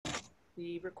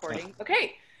The recording.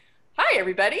 Okay. Hi,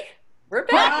 everybody. We're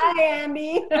back. Hi,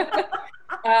 Andy.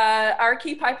 Our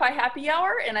Kipaipai Happy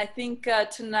Hour, and I think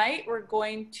tonight we're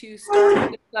going to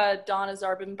start with Donna,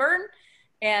 Zarbin, Byrne,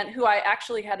 and who I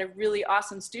actually had a really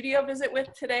awesome studio visit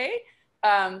with today.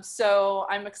 So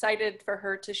I'm excited for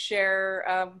her to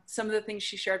share some of the things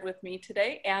she shared with me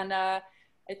today. And I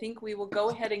think we will go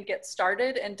ahead and get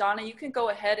started. And Donna, you can go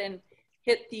ahead and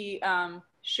hit the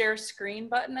share screen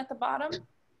button at the bottom.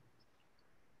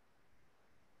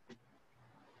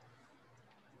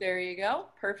 There you go.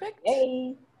 Perfect.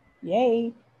 Yay.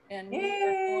 Yay. And we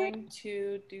are going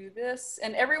to do this.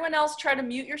 And everyone else try to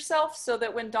mute yourself so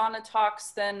that when Donna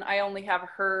talks, then I only have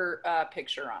her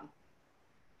picture on.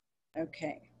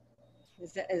 Okay.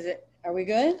 Are we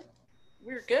good?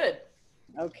 We're good.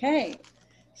 Okay.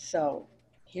 So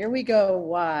here we go.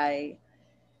 Why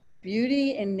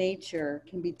beauty in nature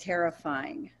can be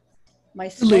terrifying. My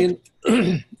sculpture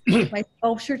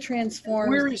transforms.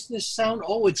 Where is this sound?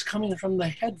 Oh, it's coming from the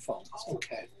headphones.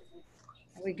 Okay.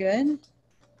 Are we good?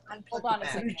 Hold on a What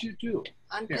second. did you do?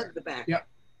 Unplug the back. Yeah.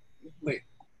 Wait.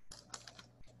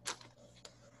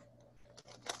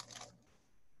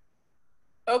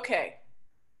 Okay.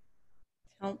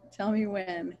 Tell me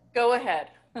when. Go ahead.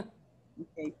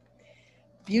 Okay.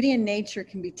 Beauty in nature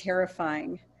can be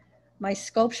terrifying. My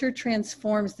sculpture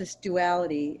transforms this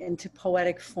duality into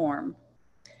poetic form.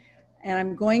 And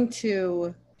I'm going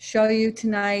to show you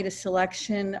tonight a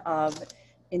selection of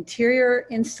interior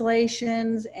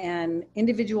installations and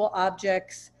individual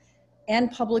objects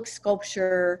and public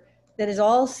sculpture that is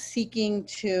all seeking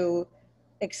to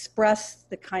express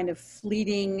the kind of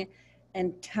fleeting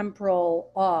and temporal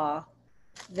awe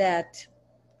that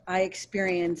I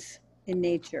experience in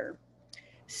nature.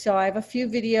 So I have a few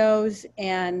videos,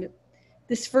 and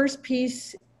this first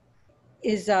piece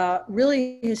is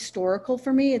really historical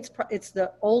for me. It's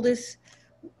the oldest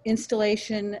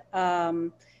installation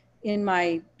in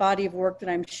my body of work that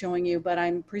I'm showing you, but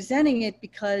I'm presenting it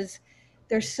because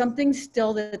there's something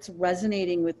still that's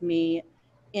resonating with me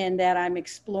in that I'm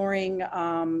exploring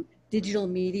digital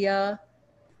media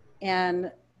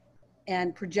and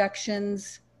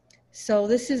projections. So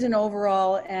this is an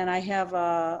overall, and I have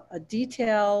a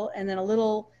detail and then a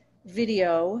little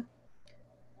video.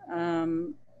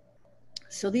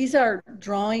 So these are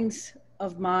drawings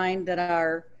of mine that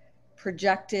are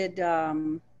projected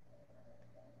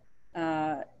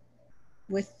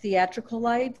with theatrical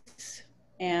lights.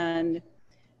 And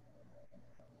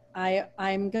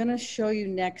I'm gonna show you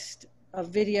next a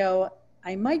video.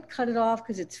 I might cut it off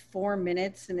because it's 4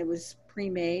 minutes and it was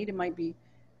pre-made. It might be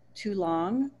too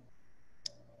long.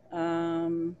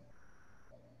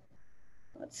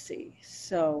 Let's see.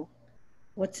 So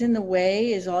what's in the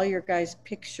way is all your guys'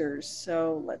 pictures.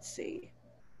 So let's see.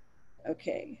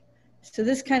 Okay. So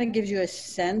this kind of gives you a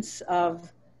sense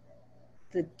of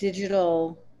the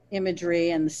digital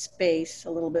imagery and the space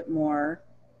a little bit more.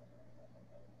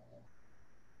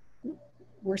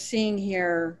 We're seeing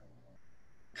here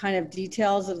kind of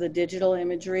details of the digital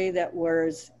imagery that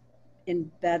was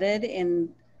embedded in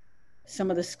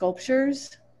some of the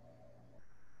sculptures.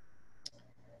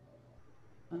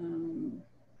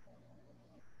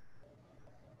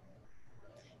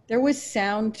 There was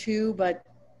sound too, but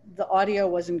the audio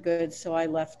wasn't good, so I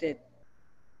left it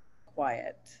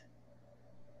quiet.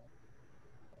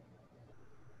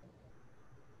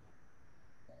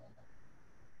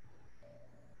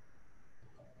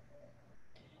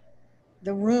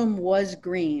 The room was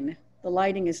green. The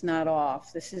lighting is not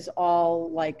off. This is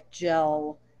all like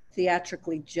gel,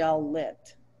 theatrically gel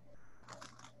lit.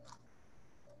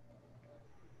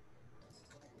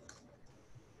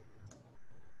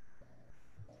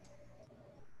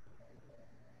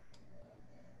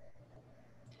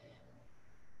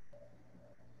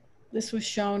 This was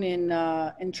shown in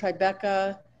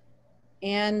Tribeca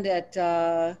and at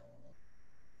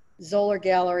Zoller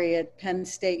Gallery at Penn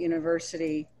State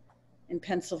University in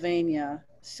Pennsylvania.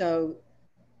 So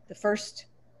the first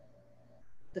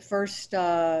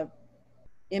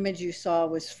image you saw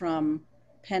was from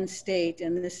Penn State,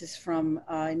 and this is from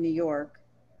New York.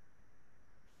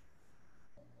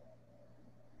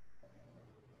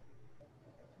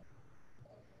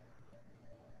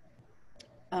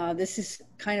 This is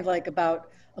kind of like about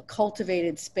a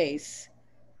cultivated space,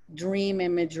 dream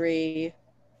imagery,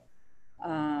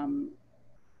 and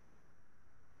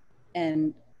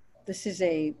this is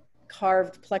a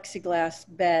carved plexiglass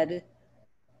bed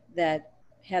that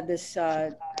had this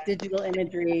digital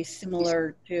imagery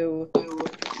similar to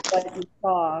what you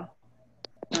saw,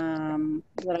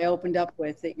 what I opened up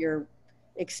with, that you're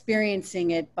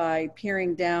experiencing it by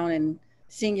peering down and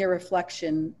seeing your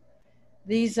reflection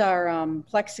these are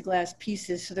plexiglass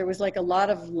pieces. So there was like a lot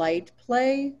of light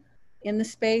play in the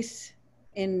space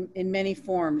in many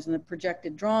forms, in the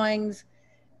projected drawings,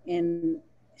 in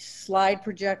slide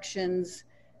projections,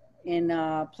 in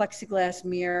plexiglass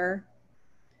mirror.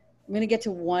 I'm going to get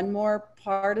to one more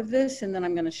part of this and then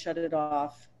I'm going to shut it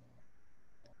off.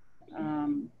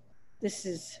 This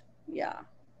is, yeah.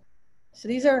 So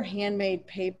these are handmade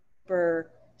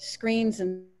paper screens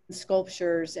and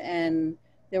sculptures, and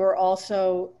there were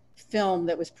also film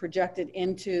that was projected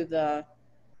into the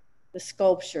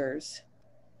sculptures.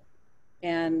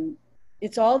 And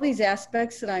it's all these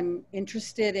aspects that I'm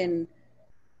interested in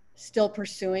still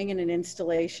pursuing in an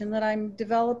installation that I'm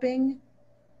developing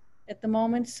at the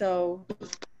moment. So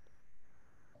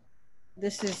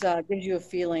this is gives you a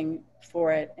feeling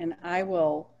for it, and I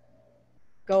will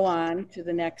go on to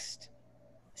the next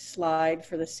slide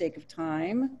for the sake of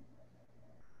time.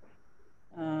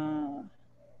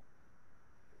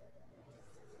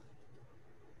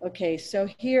 Okay, so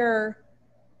here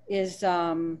is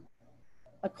a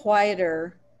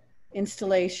quieter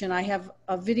installation. I have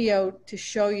a video to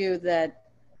show you that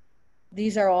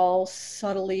these are all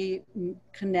subtly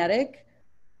kinetic,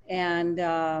 and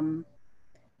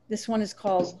this one is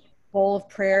called Bowl of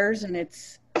Prayers, and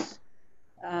it's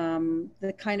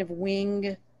the kind of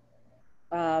wing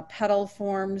petal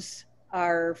forms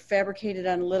are fabricated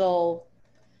on little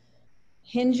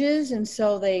hinges, and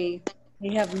so they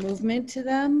have movement to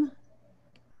them.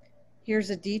 Here's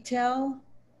a detail.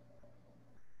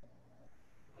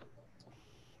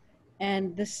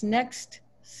 And this next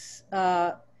is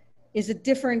a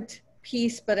different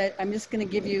piece, but I'm just going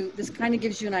to give you, this kind of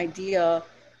gives you an idea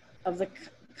of the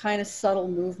kind of subtle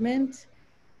movement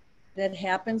that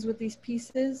happens with these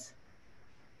pieces.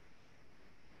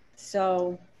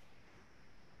 So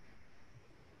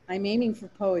I'm aiming for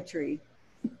poetry.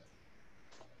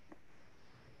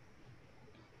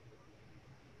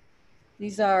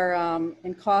 These are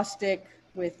encaustic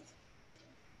with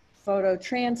photo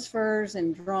transfers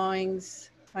and drawings,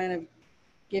 kind of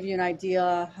give you an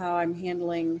idea how I'm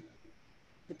handling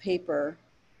the paper.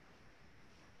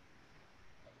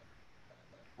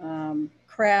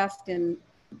 Craft and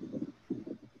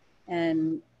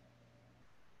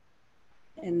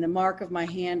the mark of my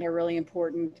hand are really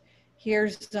important.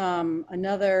 Here's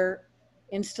another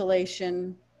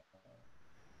installation.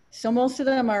 So most of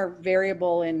them are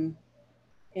variable in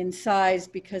size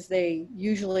because they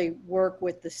usually work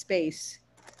with the space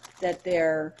that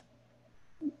they're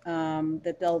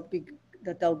that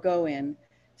they'll go in.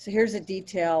 So here's a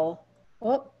detail.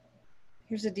 Oh,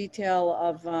 here's a detail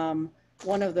of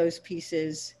one of those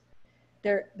pieces.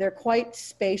 They're quite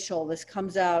spatial. This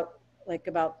comes out like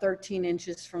about 13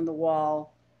 inches from the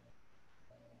wall.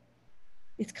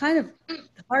 It's kind of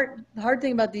hard. The hard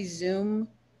thing about these Zoom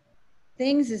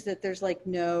things is that there's like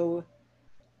no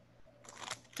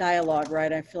dialogue,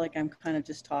 right? I feel like I'm kind of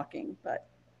just talking, but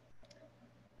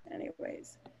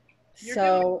anyways.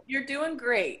 You're doing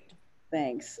great.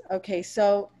 Thanks. Okay,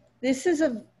 so this is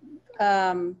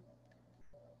in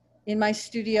my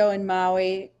studio in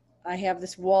Maui. I have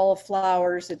this wall of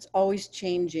flowers. It's always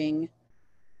changing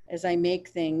as I make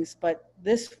things, but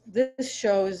this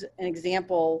shows an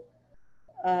example.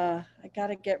 I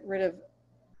gotta get rid of,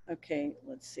 okay,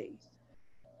 let's see,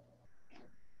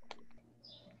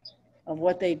 of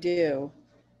what they do.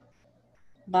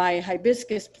 My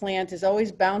hibiscus plant is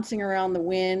always bouncing around the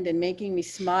wind and making me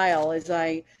smile as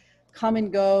I come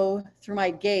and go through my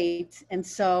gate. And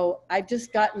so I've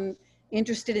just gotten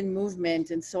interested in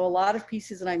movement. And so a lot of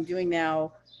pieces that I'm doing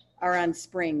now are on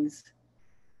springs,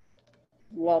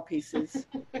 wall pieces.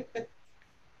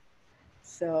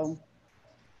 So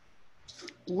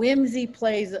whimsy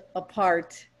plays a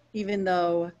part, even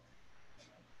though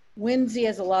whimsy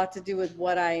has a lot to do with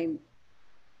what I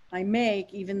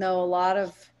make, even though a lot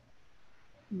of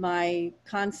my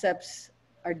concepts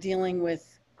are dealing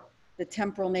with the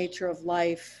temporal nature of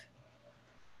life.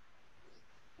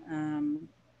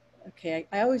 Okay,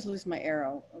 I always lose my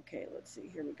arrow. Okay, let's see,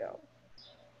 here we go.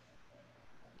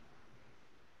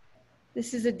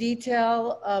 This is a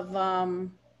detail of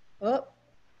one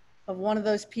of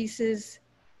those pieces.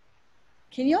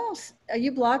 Can you all, are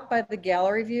you blocked by the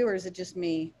gallery view or is it just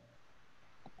me?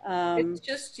 It's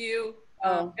just you.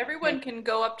 Everyone can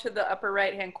go up to the upper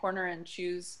right-hand corner and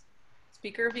choose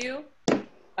speaker view.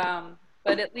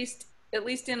 But at least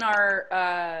in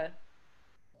our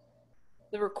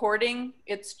the recording,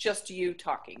 it's just you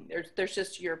talking. There's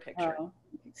just your picture.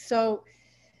 So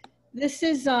this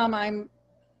is I'm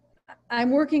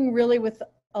working really with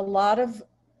a lot of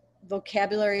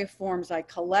vocabulary of forms. I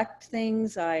collect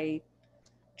things, I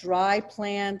dry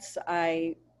plants,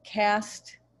 I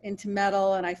cast into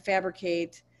metal and I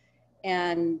fabricate,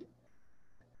 and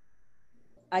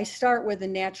I start with a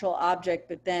natural object,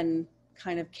 but then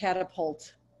kind of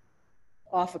catapult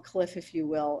off a cliff, if you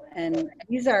will. And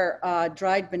these are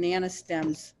dried banana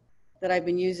stems that I've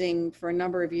been using for a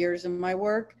number of years in my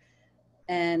work.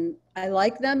 And I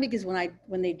like them because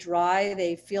when they dry,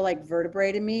 they feel like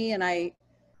vertebrae to me. And I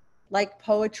like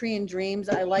poetry and dreams.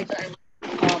 I like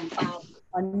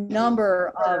a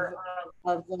number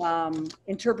of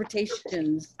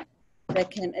interpretations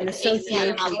that can, and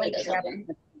associations that happen.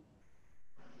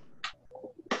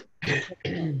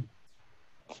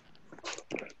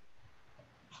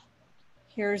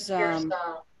 Here's,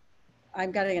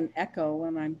 I've got an echo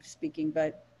when I'm speaking,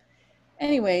 but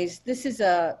anyways, this is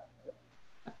a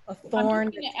thorn.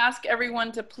 I'm going to ask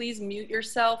everyone to please mute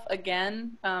yourself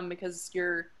again because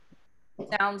your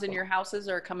sounds in your houses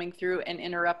are coming through and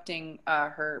interrupting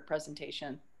her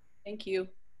presentation. Thank you.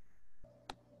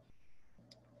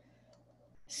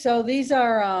 So these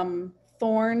are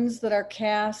thorns that are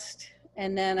cast,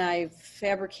 and then I've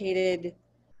fabricated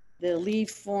the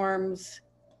leaf forms,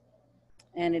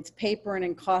 and it's paper and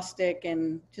encaustic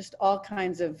and just all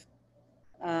kinds of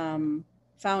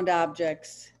found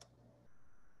objects.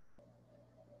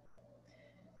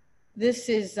 This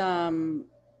is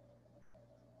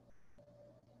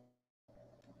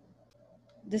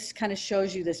this kind of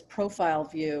shows you this profile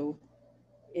view.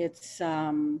 It's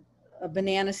a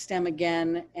banana stem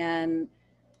again, and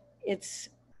it's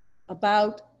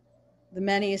about the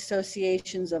many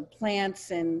associations of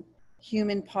plants and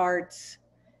human parts.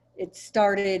 It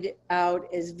started out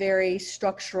as very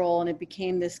structural, and it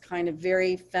became this kind of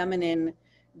very feminine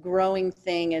growing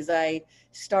thing as I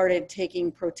started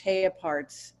taking protea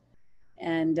parts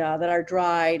and that are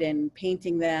dried and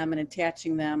painting them and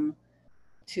attaching them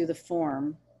to the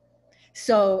form.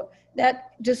 So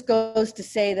that just goes to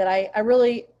say that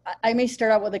I may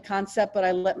start out with a concept, but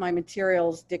I let my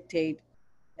materials dictate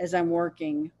as I'm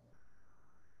working.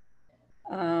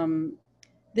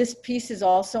 This piece is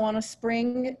also on a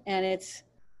spring, and it's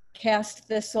cast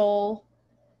thistle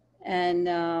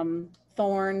and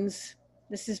thorns.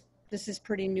 This is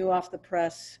pretty new off the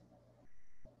press.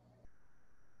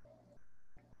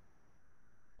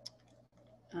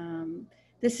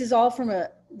 This is all from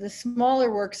the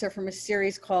smaller works are from a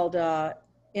series called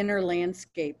Inner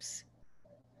Landscapes.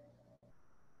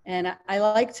 And I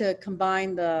like to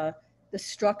combine the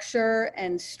structure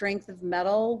and strength of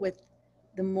metal with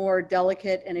the more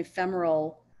delicate and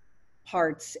ephemeral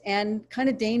parts, and kind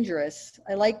of dangerous.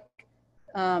 I like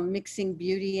mixing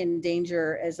beauty and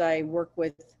danger as I work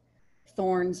with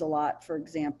thorns a lot, for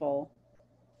example.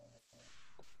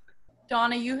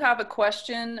 Donna, you have a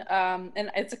question,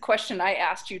 and it's a question I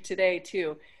asked you today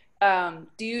too.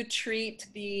 Do you treat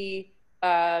the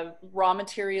raw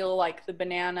material like the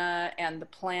banana and the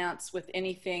plants with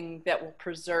anything that will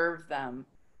preserve them?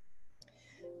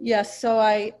 Yes,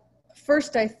 so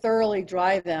first I thoroughly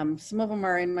dry them. Some of them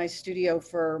are in my studio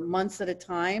for months at a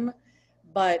time,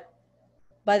 but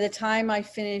by the time I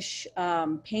finish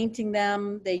painting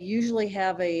them, they usually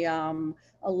have a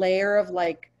layer of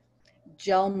like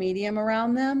gel medium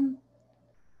around them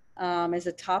as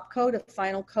a top coat, a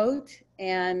final coat.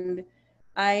 And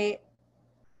I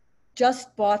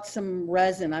just bought some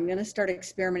resin. I'm going to start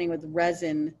experimenting with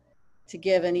resin to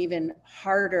give an even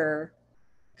harder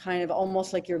kind of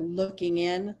almost like you're looking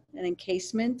in an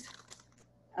encasement.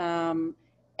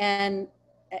 And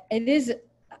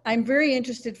I'm very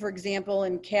interested, for example,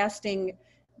 in casting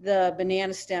the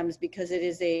banana stems because it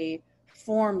is a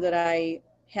form that I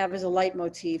have as a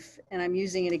leitmotif, and I'm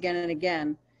using it again and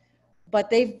again. But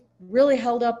they've really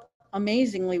held up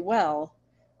amazingly well.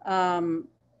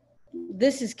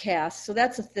 This is cast, so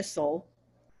that's a thistle.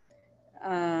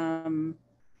 And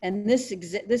this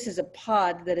is a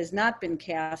pod that has not been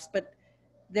cast, but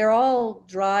they're all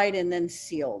dried and then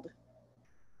sealed.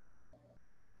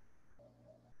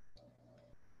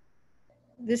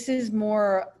 This is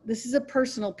a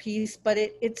personal piece, but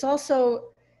it's also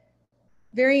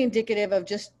very indicative of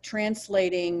just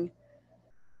translating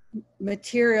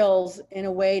materials in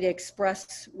a way to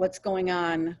express what's going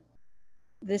on.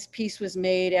 This piece was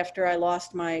made after I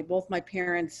lost both my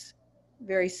parents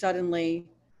very suddenly,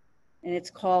 and it's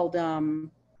called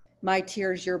My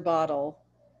Tears, Your Bottle.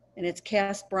 And it's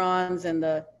cast bronze, and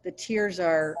the tears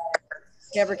are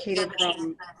fabricated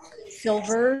from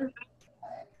silver,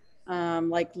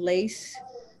 like lace.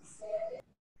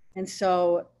 And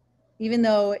so even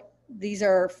though these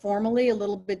are formally a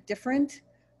little bit different,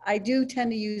 I do tend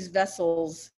to use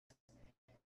vessels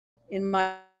in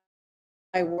my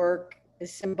work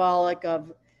as symbolic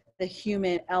of the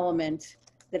human element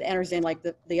that enters in, like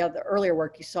the earlier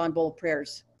work you saw in Bowl of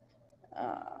Prayers.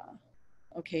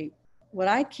 Okay, what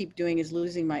I keep doing is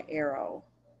losing my arrow.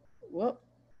 Whoop.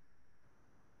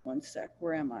 One sec,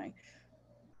 where am I?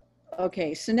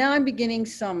 Okay, so now I'm beginning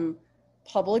some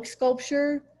public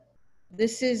sculpture.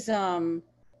 This is an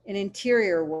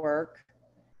interior work.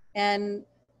 And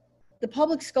the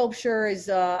public sculpture is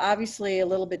obviously a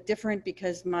little bit different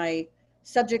because my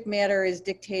subject matter is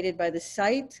dictated by the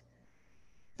site,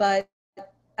 but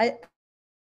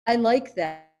I like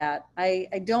that.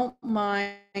 I don't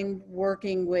mind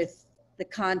working with the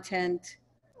content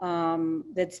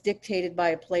that's dictated by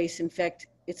a place. In fact,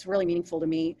 it's really meaningful to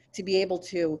me to be able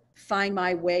to find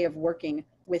my way of working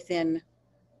within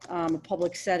a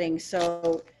public setting.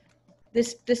 So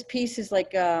this piece is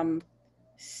like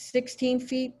 16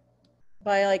 feet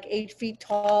by like 8 feet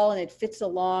tall, and it fits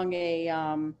along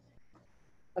a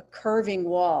curving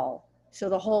wall. So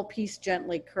the whole piece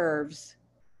gently curves.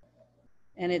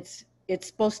 And it's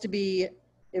supposed to be,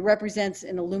 it represents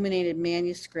an illuminated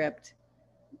manuscript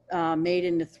made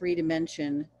into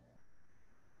 3-dimension.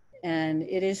 And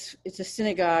it's a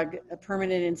synagogue, a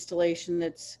permanent installation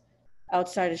that's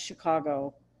outside of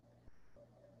Chicago.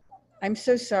 I'm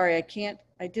so sorry,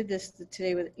 I did this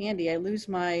today with Andy. I lose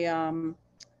my,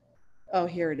 oh,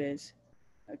 here it is.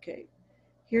 Okay,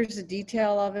 here's the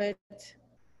detail of it.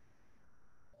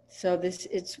 So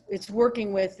it's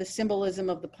working with the symbolism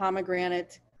of the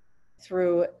pomegranate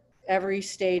through every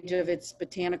stage of its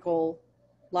botanical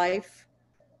life.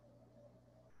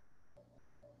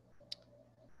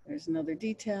 There's another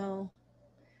detail.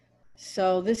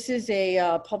 So this is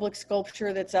a public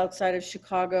sculpture that's outside of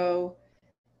Chicago.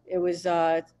 It's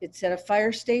at a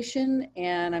fire station,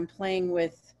 and I'm playing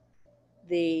with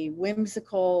the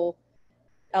whimsical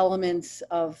elements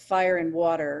of fire and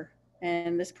water.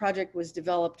 And this project was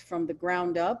developed from the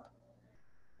ground up.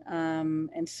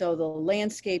 And so the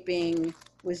landscaping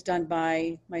was done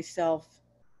by myself.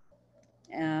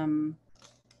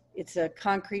 It's a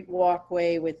concrete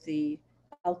walkway with the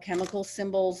alchemical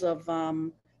symbols of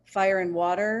fire and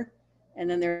water. And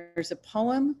then there's a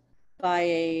poem by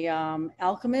a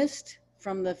alchemist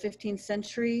from the 15th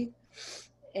century.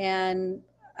 And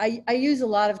I use a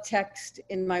lot of text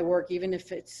in my work, even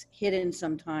if it's hidden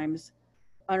sometimes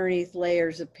underneath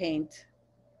layers of paint.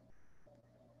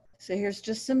 So here's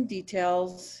just some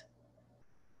details.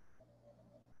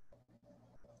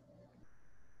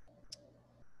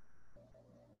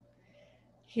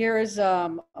 Here is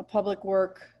a public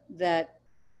work that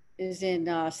is in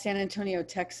San Antonio,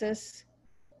 Texas.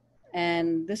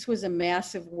 And this was a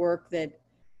massive work that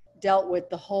dealt with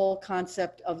the whole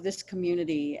concept of this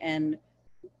community and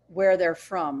where they're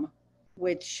from,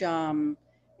 which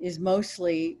is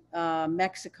mostly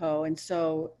Mexico. And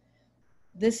so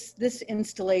this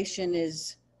installation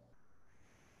is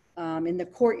in the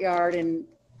courtyard and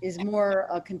is more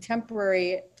a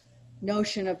contemporary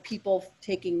notion of people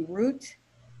taking root.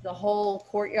 The whole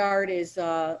courtyard is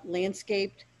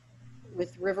landscaped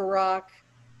with river rock,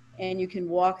 and you can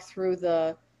walk through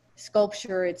the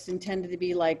sculpture. It's intended to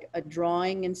be like a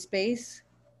drawing in space.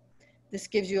 This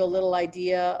gives you a little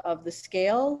idea of the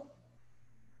scale.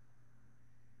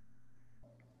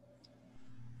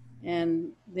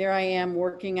 And there I am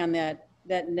working on that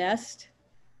nest.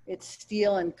 It's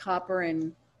steel and copper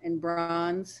and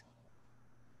bronze.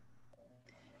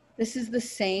 This is the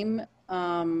same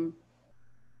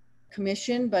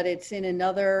commission, but it's in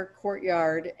another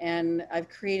courtyard, and I've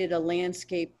created a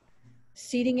landscape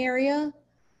seating area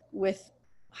with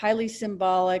highly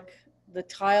symbolic. The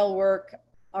tile work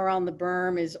around the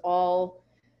berm is all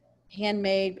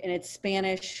handmade, and it's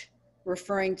Spanish,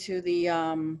 referring to the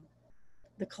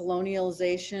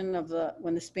colonialization of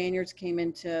when the Spaniards came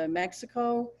into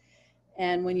Mexico.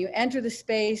 And when you enter the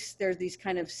space, there's these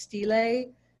kind of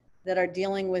stelae that are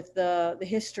dealing with the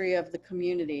history of the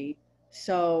community.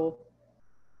 So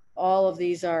all of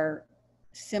these are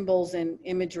symbols and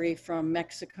imagery from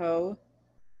Mexico.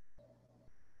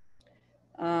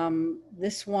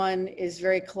 This one is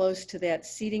very close to that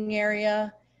seating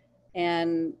area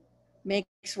and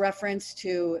makes reference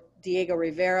to Diego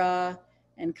Rivera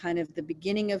and kind of the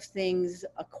beginning of things,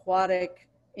 aquatic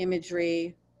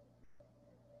imagery.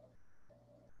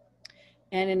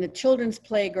 And in the children's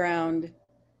playground,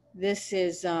 this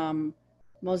is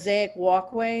mosaic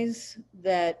walkways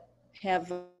that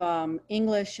have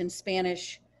English and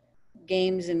Spanish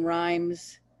games and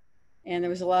rhymes. And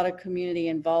there was a lot of community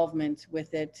involvement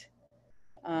with it.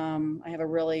 I have a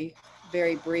really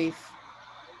very brief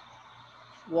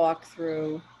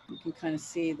walkthrough. You can kind of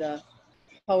see the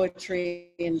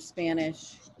poetry in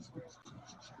Spanish.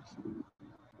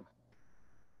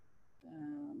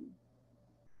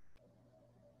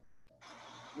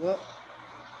 Whoop.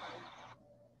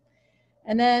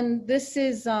 And then this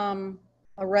is a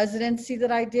residency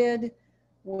that I did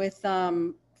with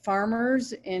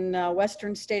farmers in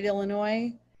Western State,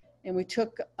 Illinois. And we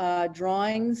took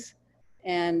drawings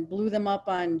and blew them up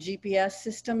on GPS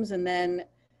systems. And then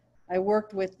I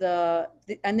worked with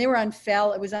and they were on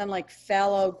fallow, it was on like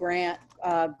fallow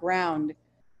ground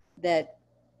that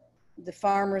the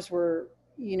farmers were,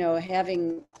 you know,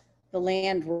 having the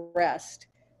land rest.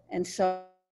 And so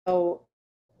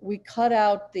we cut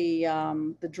out the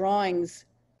drawings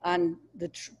on the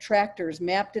tractors,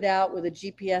 mapped it out with a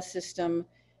GPS system.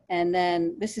 And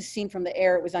then this is seen from the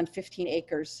air. It was on 15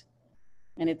 acres.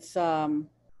 And it's a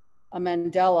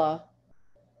mandala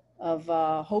of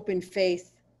hope and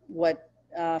faith, what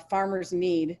farmers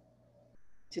need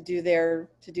to do their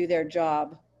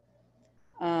job.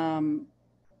 Let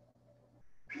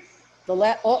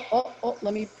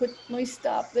me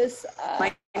stop this.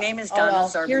 My name is Donna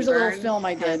Zarbin. Here's a little film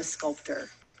I did. I'm a sculptor.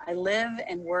 I live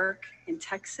and work in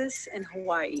Texas and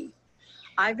Hawaii.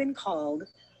 I've been called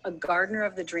a gardener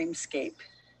of the dreamscape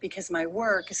because my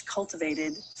work is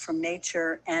cultivated from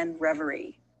nature and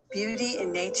reverie. Beauty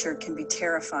in nature can be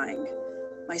terrifying.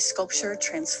 My sculpture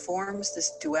transforms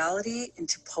this duality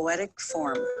into poetic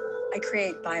form. I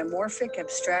create biomorphic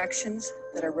abstractions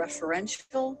that are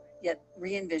referential yet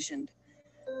re-envisioned.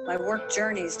 My work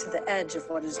journeys to the edge of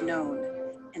what is known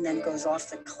and then goes off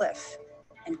the cliff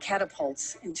and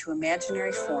catapults into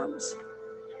imaginary forms.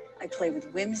 I play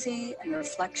with whimsy and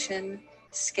reflection,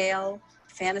 scale,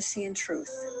 fantasy, and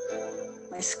truth.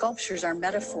 My sculptures are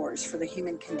metaphors for the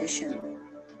human condition,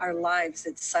 our lives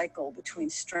that cycle between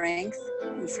strength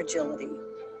and fragility.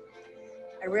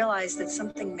 I realize that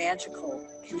something magical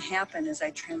can happen as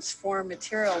I transform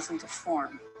materials into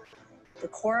form. The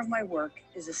core of my work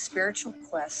is a spiritual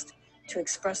quest to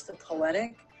express the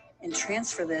poetic and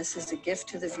transfer this as a gift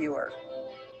to the viewer.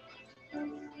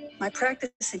 My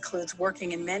practice includes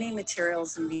working in many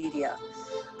materials and media.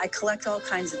 I collect all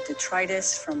kinds of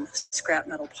detritus, from scrap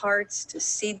metal parts to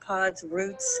seed pods,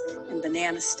 roots, and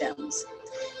banana stems.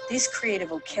 These create a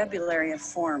vocabulary of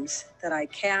forms that I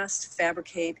cast,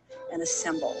 fabricate, and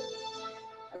assemble.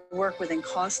 I work with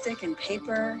encaustic and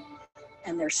paper,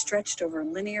 and they're stretched over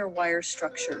linear wire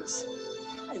structures.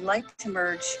 I like to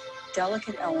merge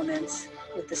delicate elements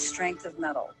with the strength of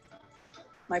metal.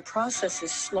 My process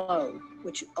is slow,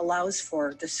 which allows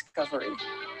for discovery.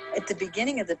 At the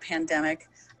beginning of the pandemic,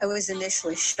 I was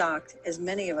initially shocked, as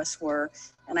many of us were,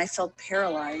 and I felt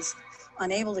paralyzed,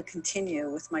 unable to continue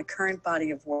with my current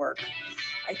body of work.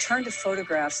 I turned to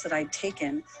photographs that I'd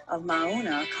taken of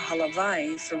Mauna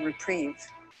Kahalavai for reprieve.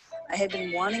 I had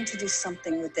been wanting to do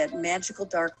something with that magical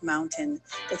dark mountain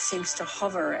that seems to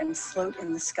hover and float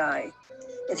in the sky.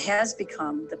 It has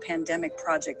become the pandemic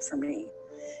project for me.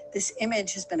 This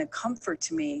image has been a comfort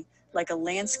to me, like a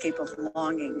landscape of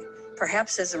longing,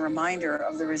 perhaps as a reminder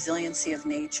of the resiliency of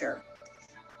nature.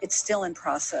 It's still in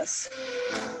process.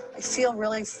 I feel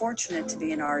really fortunate to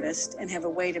be an artist and have a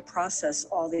way to process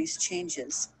all these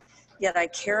changes. Yet I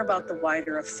care about the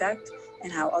wider effect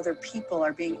and how other people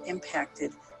are being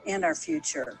impacted and our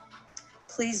future.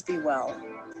 Please be well.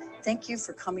 Thank you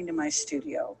for coming to my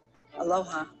studio.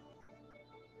 Aloha.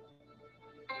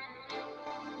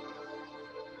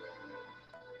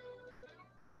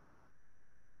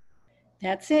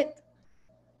 That's it.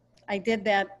 I did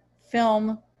that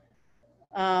film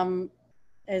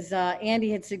as Andy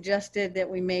had suggested that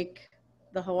we make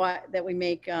a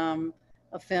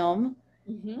film.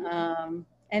 Mm-hmm.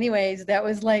 Anyways, that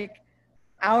was like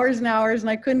hours and hours, and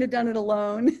I couldn't have done it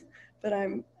alone. But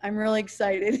I'm really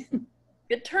excited.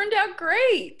 It turned out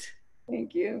great.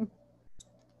 Thank you.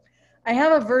 I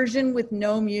have a version with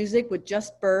no music, with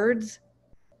just birds,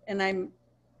 and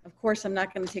of course, I'm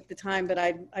not going to take the time, but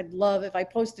I'd love, if I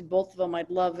posted both of them, I'd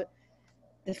love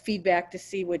the feedback to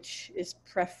see which is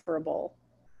preferable.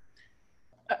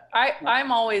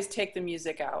 I'm always take the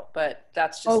music out, but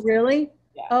that's just. Oh, really?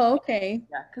 Yeah. Oh, okay.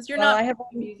 Yeah, because you're not. I have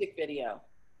a music video.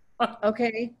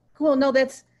 Okay, cool. No,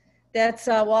 that's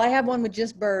well, I have one with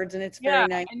just birds, and it's very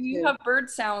nice. And you have bird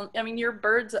sound. I mean, your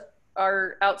birds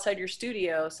are outside your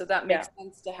studio, so that makes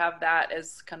sense to have that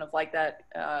as kind of like that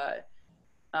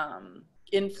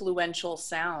influential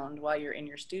sound while you're in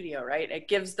your studio, right? It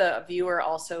gives the viewer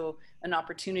also an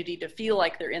opportunity to feel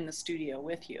like they're in the studio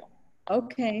with you.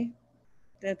 Okay,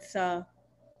 that's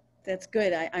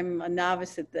good. I'm a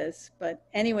novice at this, but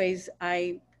anyways,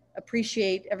 I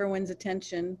appreciate everyone's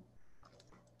attention.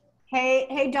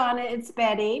 Hey, Donna, it's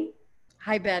Betty.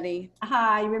 Hi, Betty.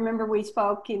 Hi, remember we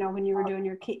spoke, when you were doing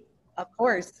your key. Of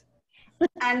course.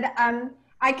 And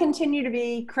I continue to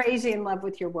be crazy in love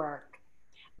with your work.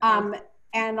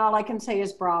 And all I can say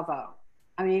is bravo.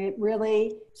 I mean, it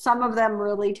really, some of them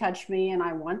really touch me and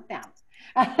I want them.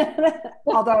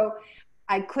 Although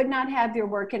I could not have your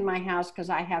work in my house because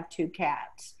I have 2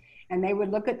 cats. And they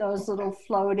would look at those little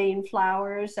floating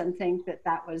flowers and think that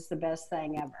that was the best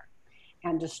thing ever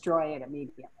and destroy it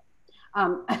immediately.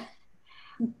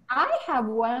 I have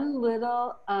one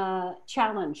little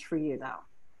challenge for you though.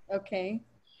 Okay.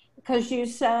 Because you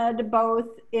said both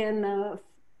in the,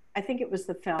 I think it was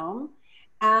the film,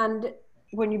 and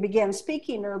when you began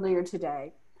speaking earlier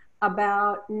today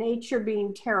about nature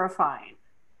being terrifying.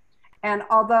 And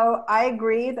although I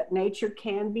agree that nature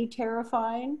can be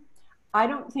terrifying, I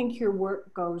don't think your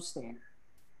work goes there.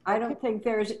 I don't think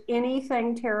there's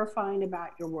anything terrifying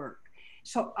about your work.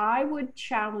 So I would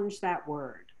challenge that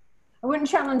word. I wouldn't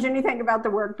challenge anything about the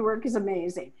work. The work is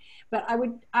amazing. But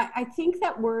I think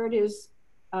that word is,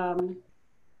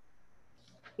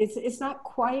 it's not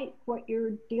quite what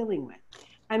you're dealing with.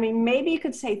 I mean, maybe you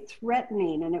could say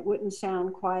threatening and it wouldn't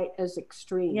sound quite as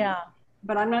extreme. Yeah.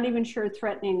 But I'm not even sure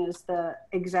threatening is the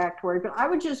exact word. But I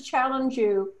would just challenge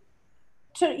you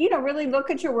to, you know, really look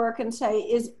at your work and say,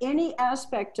 is any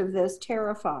aspect of this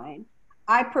terrifying?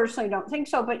 I personally don't think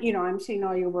so, but you know, I'm seeing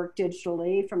all your work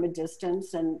digitally from a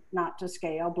distance and not to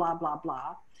scale, blah, blah,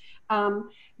 blah.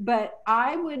 But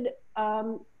I would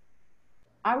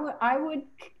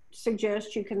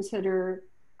suggest you consider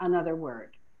another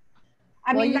word.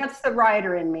 I mean, that's the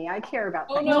writer in me. I care about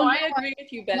Oh things. no, I agree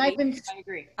with you, Betty. I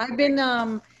agree. I've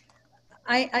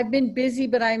been busy,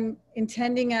 but I'm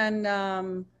intending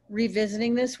on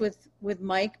revisiting this with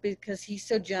Mike because he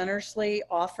so generously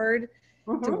offered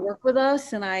to work with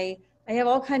us, and I have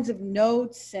all kinds of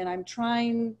notes, and I'm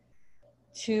trying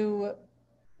to,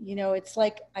 you know, it's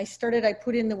like I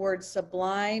put in the word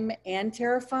sublime and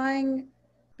terrifying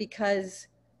because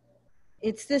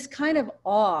it's this kind of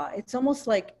awe. It's almost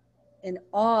like an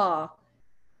awe.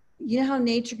 You know how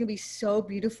nature can be so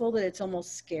beautiful that it's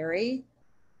almost scary?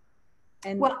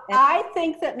 And I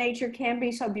think that nature can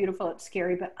be so beautiful it's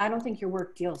scary, but I don't think your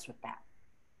work deals with that.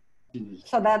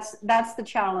 So that's the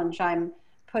challenge I'm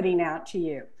putting out to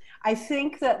you. I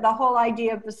think that the whole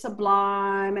idea of the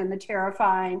sublime and the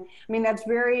terrifying, I mean, that's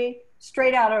very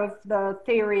straight out of the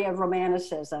theory of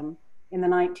Romanticism in the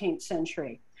 19th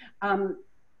century.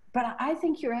 But I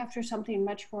think you're after something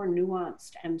much more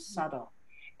nuanced and subtle.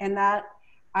 And that,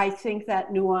 I think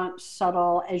that nuanced,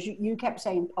 subtle, as you kept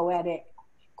saying, poetic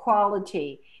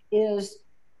quality is,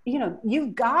 you know,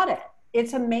 you've got it.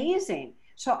 It's amazing.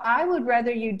 So I would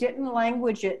rather you didn't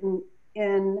language it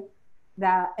in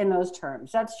those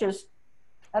terms.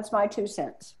 That's my 2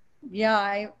 cents.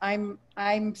 yeah,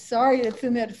 I'm sorry that's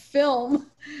in that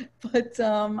film, but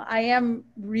I am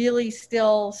really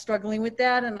still struggling with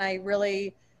that, and I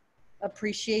really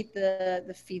appreciate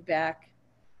the feedback.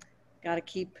 Got to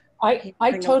keep. I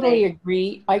totally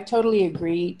agree. I totally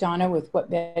agree, Donna, with what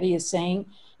Betty is saying.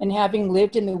 And having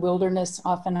lived in the wilderness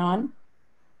off and on,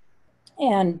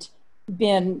 and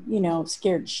been, you know,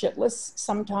 scared shitless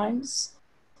sometimes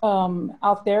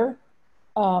out there,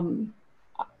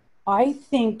 I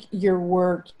think your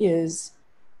work is,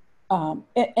 and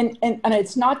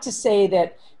it's not to say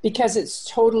that because it's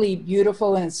totally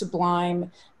beautiful and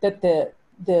sublime that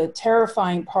the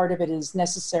terrifying part of it is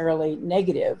necessarily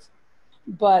negative,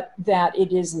 but that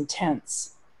it is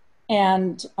intense.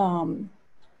 And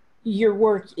your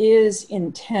work is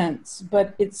intense,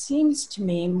 but it seems to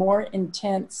me more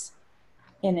intense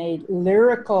in a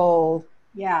lyrical,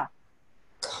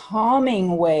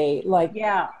 calming way. Like,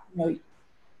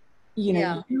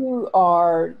 you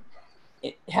are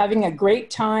having a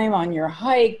great time on your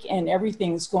hike and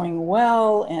everything's going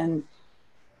well, and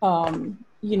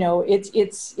you know,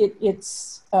 it's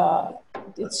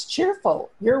cheerful.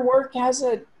 Your work has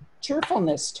a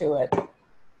cheerfulness to it.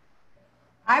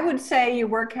 I would say your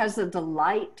work has a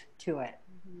delight to it.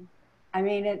 I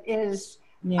mean, it is,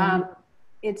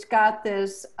 it's got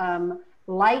this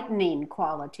lightning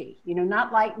quality, you know,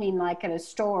 not lightning like in a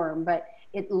storm, but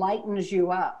it lightens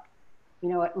you up. You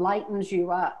know, it lightens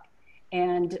you up.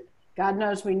 And God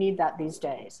knows we need that these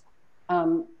days.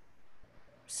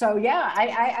 So yeah,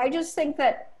 I just think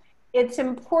that it's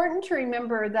important to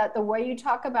remember that the way you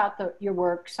talk about your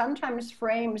work sometimes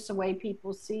frames the way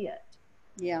people see it.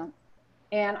 Yeah.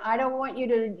 And I don't want you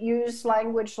to use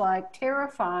language like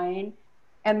terrifying,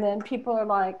 and then people are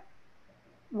like,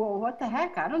 well, what the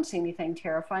heck? I don't see anything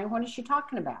terrifying. What is she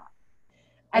talking about?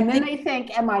 And then they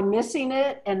think, am I missing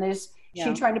it? And is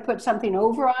she trying to put something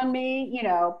over on me? You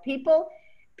know, people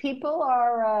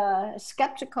are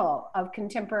skeptical of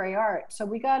contemporary art. So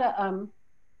we got to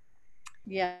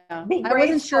I be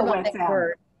wasn't sure about with that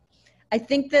word. I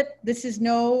think that this is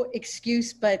no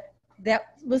excuse, but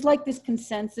that was like this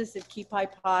consensus at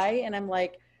Kipaipai, and I'm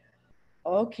like,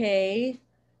 okay.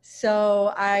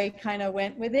 So I kind of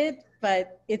went with it,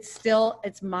 but it's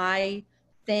my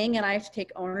thing, and I have to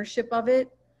take ownership of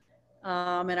it.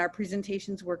 And our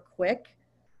presentations were quick.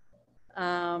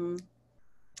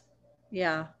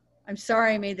 Yeah, I'm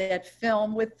sorry I made that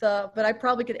film with but I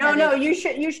probably could edit. No, you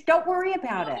should, don't worry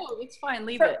about it. No, it's fine,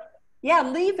 leave it. Yeah,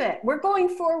 leave it. We're going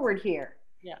forward here.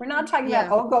 Yeah. We're not talking about,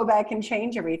 oh, go back and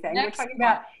change everything. We're talking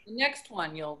about the next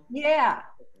one you'll. Yeah.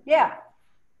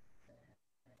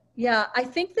 Yeah, I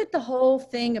think that the whole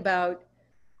thing about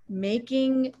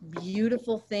making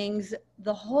beautiful things,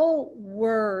 the whole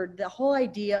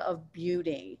idea of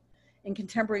beauty in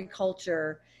contemporary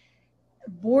culture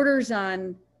borders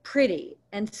on pretty.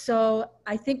 And so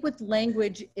I think with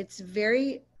language, it's a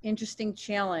very interesting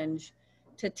challenge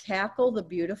to tackle the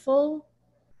beautiful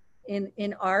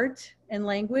in art and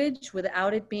language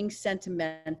without it being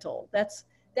sentimental. That's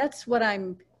what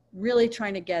I'm really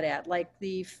trying to get at, like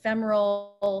the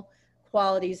ephemeral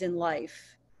qualities in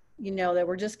life, that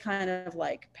we're just kind of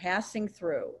like passing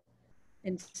through.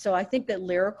 And so I think that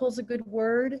lyrical is a good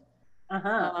word,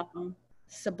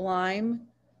 sublime.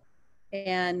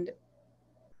 And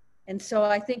so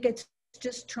I think it's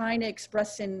just trying to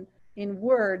express in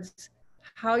words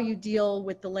how you deal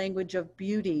with the language of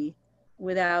beauty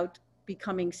without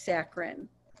becoming saccharine.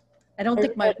 I don't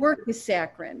think my work is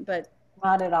saccharine, but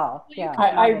not at all. Yeah.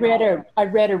 I read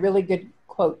a really good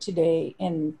quote today,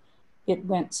 and it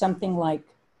went something like,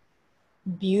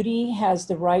 beauty has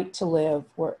the right to live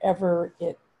wherever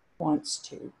it wants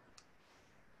to.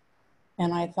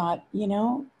 And I thought,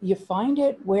 you find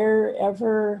it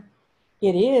wherever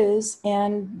it is,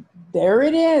 and there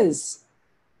it is.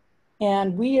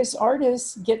 And we as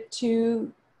artists get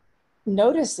to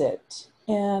notice it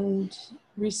and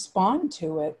respond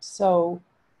to it. So,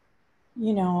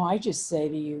 I just say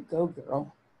to you, go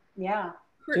girl. Yeah.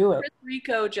 Do it. Chris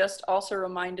Rico just also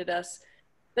reminded us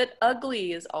that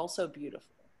ugly is also beautiful.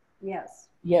 Yes.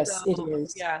 Yes, So, it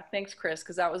is. Yeah, thanks, Chris,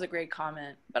 because that was a great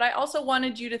comment. But I also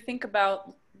wanted you to think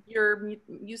about your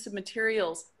use of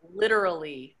materials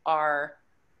literally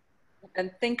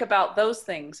and think about those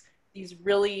things, these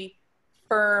really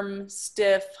firm,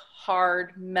 stiff,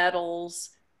 hard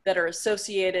metals that are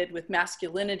associated with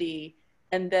masculinity,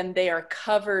 and then they are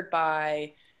covered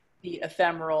by the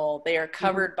ephemeral, they are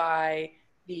covered by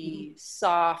the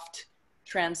soft,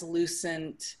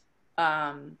 translucent.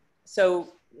 So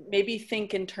maybe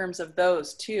think in terms of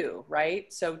those too,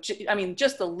 right? So, I mean,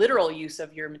 just the literal use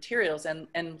of your materials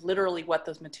and literally what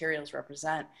those materials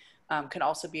represent can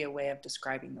also be a way of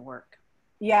describing the work.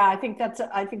 Yeah, I think that's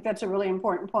a really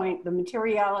important point. The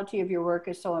materiality of your work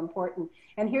is so important.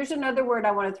 And here's another word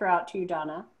I want to throw out to you,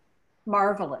 Donna: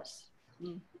 marvelous.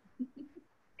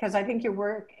 Because I think your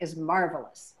work is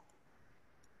marvelous.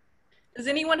 Does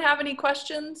anyone have any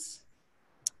questions?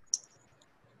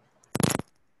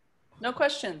 No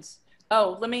questions.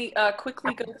 Oh, let me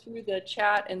quickly go through the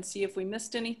chat and see if we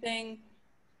missed anything.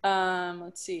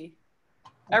 Let's see.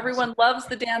 Everyone loves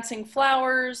the dancing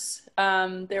flowers.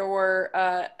 There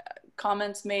were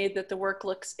comments made that the work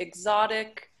looks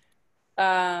exotic.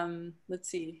 Let's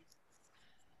see.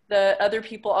 The other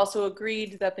people also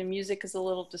agreed that the music is a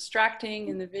little distracting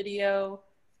in the video.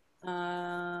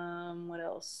 What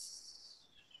else?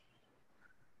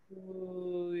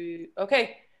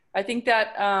 Okay, I think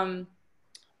that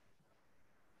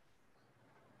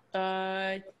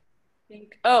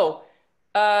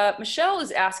Michelle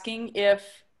is asking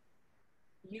if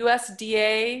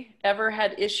USDA ever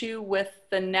had issue with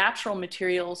the natural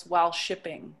materials while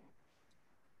shipping.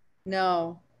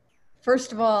 No.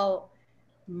 First of all,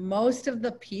 most of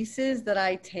the pieces that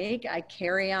I take, I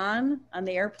carry on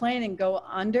the airplane and go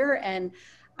under, and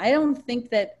I don't think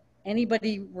that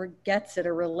anybody gets it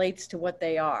or relates to what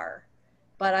they are.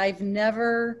 But I've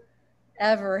never,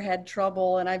 ever had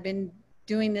trouble, and I've been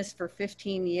doing this for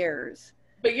 15 years.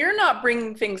 But you're not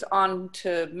bringing things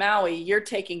onto Maui, you're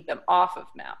taking them off of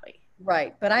Maui.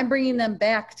 Right, but I'm bringing them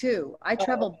back too. I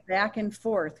travel back and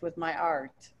forth with my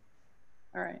art.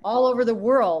 All right. All over the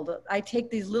world. I take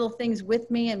these little things with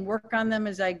me and work on them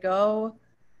as I go.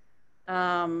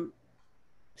 But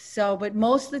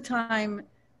most of the time,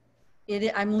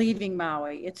 I'm leaving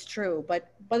Maui, it's true.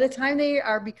 But by the time they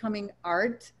are becoming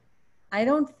art, I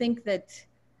don't think that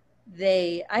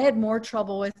I had more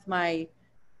trouble with my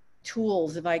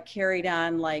tools if I carried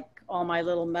on like all my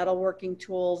little metalworking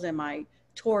tools and my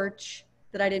torch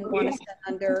that I didn't want to sit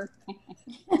under.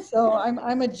 So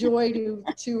I'm a joy to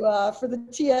for the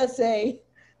TSA.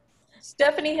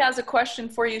 Stephanie has a question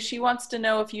for you. She wants to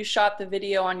know if you shot the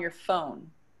video on your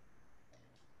phone.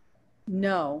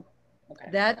 No. Okay.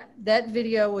 That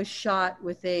video was shot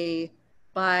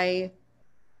by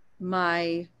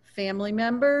my family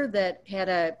member that had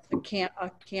a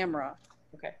camera.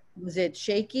 Okay. Was it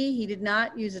shaky? He did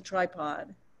not use a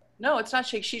tripod. No, it's not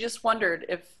shaky. She just wondered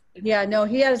if Yeah, no,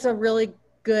 he has a really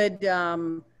good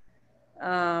camera.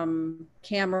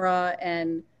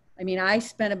 And I mean, I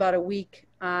spent about a week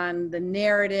on the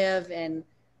narrative and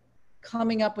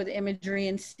coming up with imagery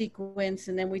and sequence.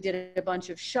 And then we did a bunch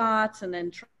of shots and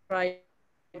then tried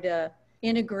to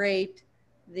integrate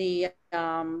the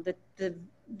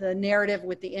narrative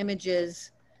with the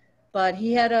images. But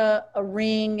he had a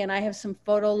ring and I have some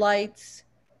photo lights.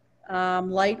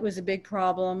 Light was a big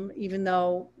problem, even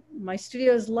though my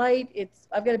studio is light.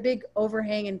 I've got a big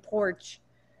overhanging porch.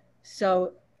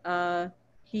 So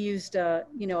he used a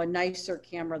nicer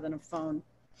camera than a phone.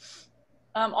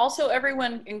 Also,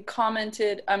 everyone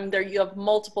commented, there you have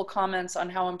multiple comments on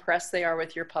how impressed they are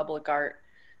with your public art.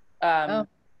 Thank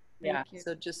you.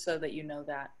 So just so that you know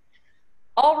that.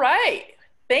 All right.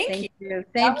 Thank you.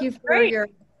 Thank you for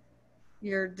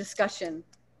your discussion.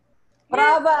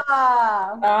 Brava!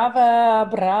 Brava,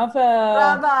 brava.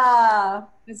 Brava!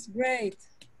 That's great.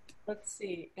 Let's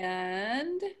see.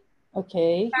 And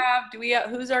Okay.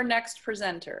 Who's our next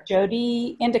presenter?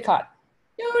 Jodi Endicott.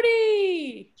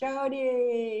 Jodi!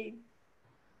 Jodi!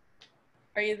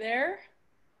 Are you there?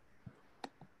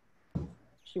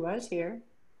 She was here.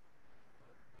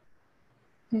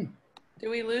 Did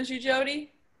we lose you,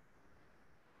 Jodi?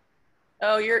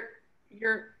 Oh,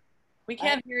 we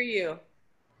can't hear you.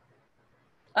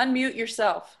 Unmute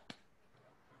yourself.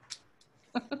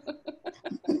 I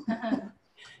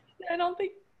don't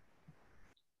think.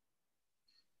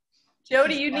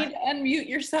 Jodi, you need to unmute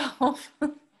yourself.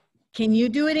 Can you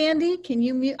do it, Andy? Can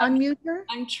you unmute her?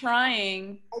 I'm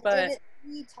trying, but. I did it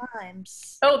 3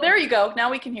 times. Oh, there you go.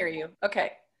 Now we can hear you.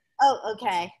 Okay. Oh,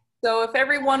 okay. So if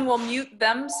everyone will mute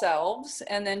themselves,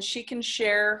 and then she can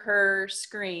share her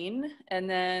screen, and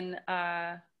then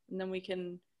we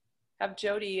can have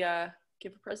Jodi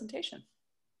give a presentation.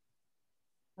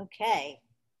 Okay.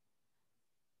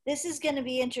 This is going to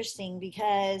be interesting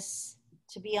because,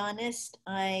 to be honest,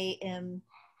 I am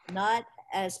not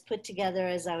as put together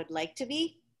as I would like to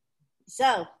be.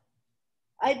 So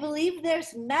I believe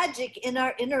there's magic in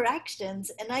our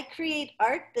interactions, and I create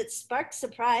art that sparks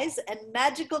surprise and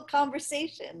magical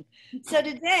conversation. So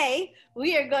today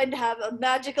we are going to have a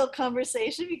magical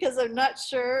conversation because I'm not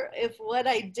sure if what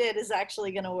I did is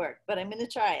actually going to work, but I'm going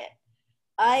to try it.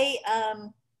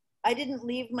 I didn't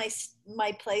leave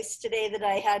my place today that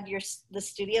I had the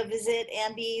studio visit,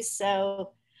 Andy,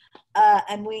 so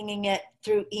I'm winging it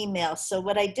through email. So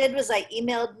what I did was I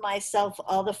emailed myself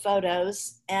all the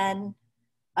photos and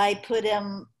I put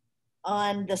them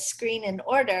on the screen in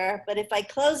order, but if I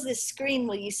close this screen,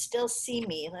 will you still see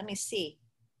me? Let me see.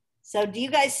 So do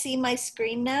you guys see my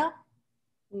screen now?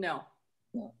 No.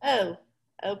 Oh,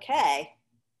 okay.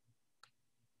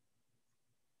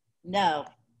 No.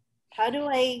 How do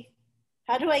I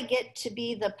get to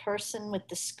be the person with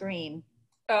the screen?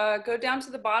 Go down to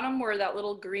the bottom where that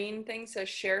little green thing says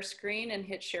share screen and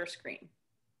hit share screen.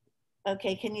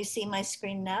 Okay, can you see my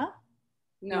screen now?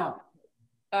 No.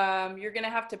 You're gonna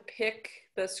have to pick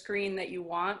the screen that you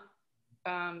want.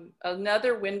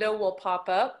 Another window will pop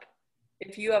up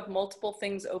if you have multiple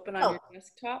things open on your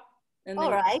desktop. And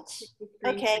all right.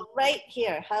 Okay, right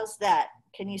here. How's that?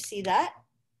 Can you see that?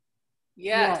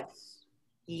 Yes.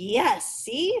 Yes,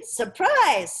 see?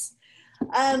 Surprise!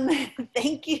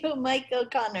 Thank you, Mike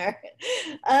O'Connor.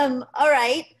 All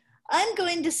right, I'm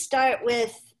going to start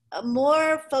with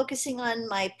more focusing on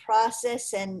my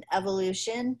process and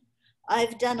evolution.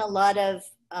 I've done a lot of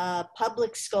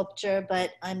public sculpture, but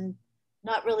I'm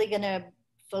not really going to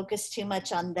focus too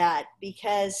much on that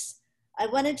because I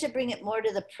wanted to bring it more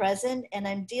to the present, and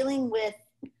I'm dealing with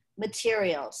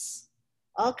materials,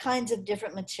 all kinds of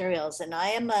different materials. And I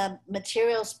am a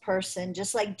materials person,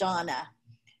 just like Donna,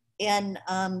 and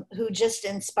who just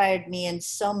inspired me in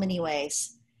so many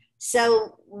ways.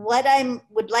 So what I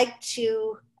would like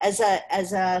to, as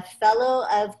a fellow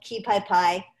of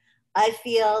Kipaipai, I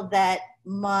feel that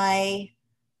my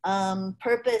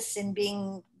purpose in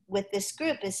being with this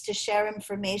group is to share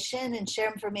information and share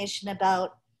information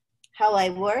about how I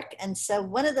work. And so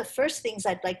one of the first things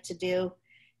I'd like to do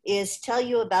is tell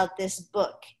you about this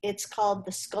book. It's called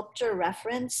The Sculpture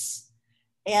Reference,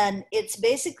 and it's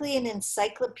basically an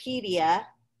encyclopedia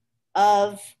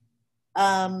of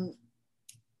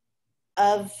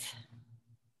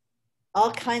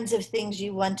all kinds of things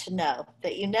you want to know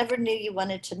that you never knew you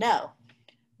wanted to know.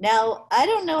 Now, I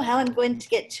don't know how I'm going to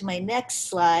get to my next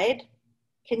slide.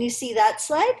 Can you see that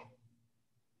slide?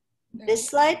 This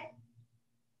slide?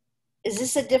 Is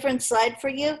this a different slide for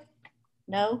you?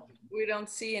 No? We don't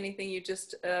see anything. You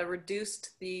just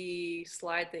reduced the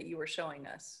slide that you were showing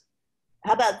us.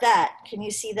 How about that? Can you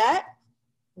see that?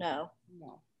 No.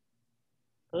 No.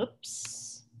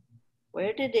 Oops.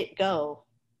 Where did it go?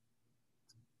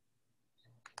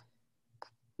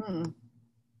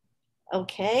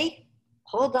 Okay.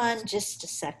 Hold on just a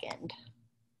second,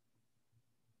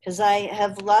 because I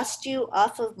have lost you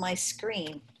off of my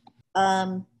screen.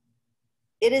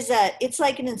 It's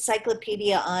like an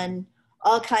encyclopedia on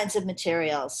all kinds of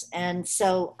materials. And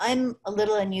so I'm a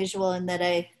little unusual in that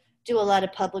I do a lot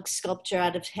of public sculpture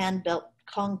out of hand-built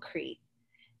concrete.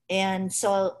 And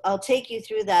so I'll take you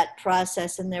through that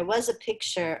process. And there was a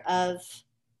picture of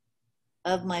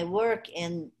my work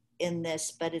in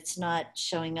this, but it's not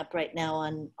showing up right now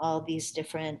on all these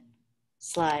different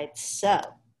slides. So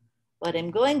what I'm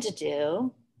going to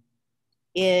do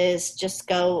is just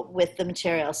go with the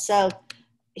material. So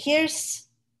here's,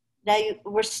 now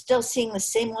we're still seeing the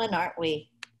same one, aren't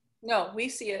we? No, we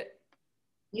see it.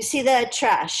 You see the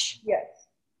trash? Yes.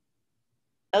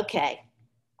 Okay.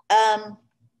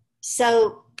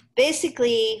 So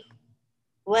basically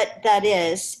what that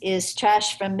is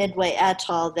trash from Midway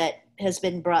Atoll that has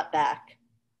been brought back.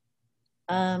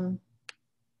 And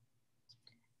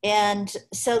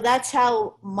so that's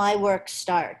how my work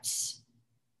starts.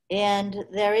 And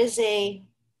there is it's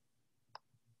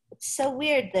so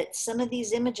weird that some of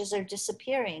these images are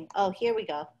disappearing. Oh, here we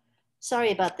go.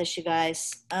 Sorry about this, you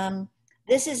guys.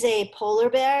 This is a polar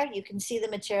bear. You can see the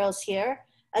materials here.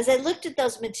 As I looked at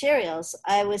those materials,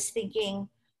 I was thinking,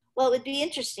 well, it would be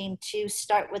interesting to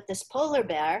start with this polar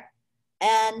bear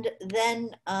and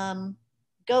then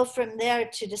go from there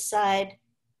to decide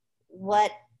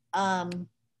what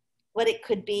it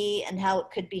could be and how it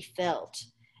could be filled.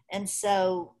 And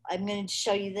so I'm going to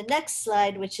show you the next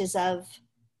slide, which is of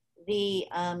the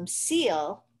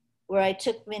seal, where I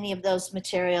took many of those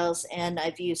materials and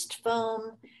I've used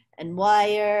foam and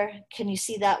wire. Can you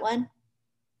see that one?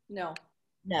 No.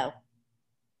 No.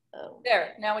 Oh.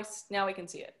 There, now we can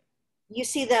see it. You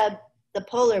see the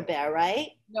polar bear, right?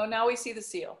 No, now we see the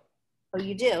seal. Oh,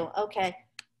 you do? Okay.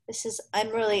 This is,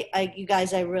 you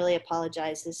guys, I really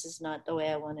apologize. This is not the way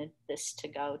I wanted this to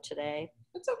go today.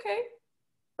 It's okay.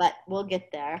 But we'll get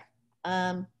there.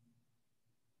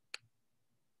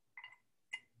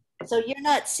 So you're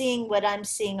not seeing what I'm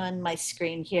seeing on my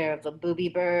screen here of a booby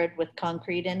bird with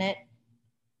concrete in it?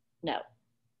 No.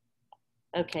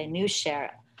 Okay, new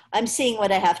share. I'm seeing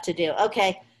what I have to do.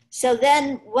 Okay, so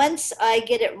then once I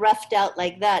get it roughed out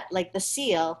like that, like the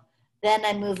seal, then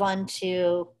I move on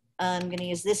to, I'm gonna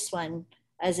use this one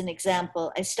as an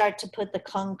example. I start to put the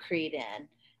concrete in.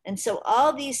 And so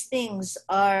all these things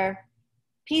are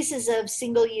pieces of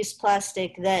single-use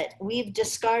plastic that we've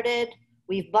discarded,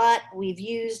 we've bought, we've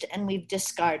used, and we've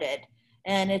discarded.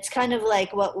 And it's kind of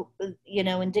like what,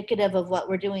 indicative of what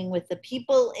we're doing with the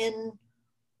people in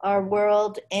our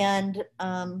world and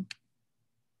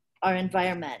our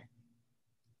environment.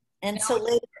 And now so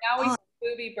later now we see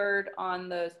booby bird on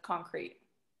the concrete.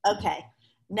 Okay,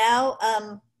 now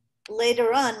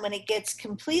later on when it gets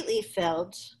completely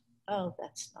filled, oh,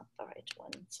 that's not the right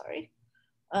one, sorry.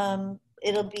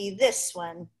 It'll be this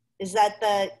one. Is that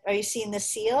are you seeing the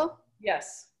seal?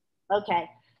 Yes. Okay,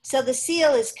 so the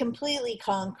seal is completely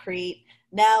concrete.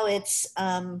 Now it's,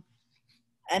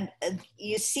 and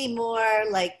you see more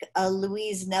like a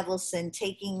Louise Nevelson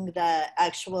taking the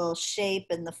actual shape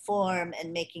and the form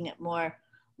and making it more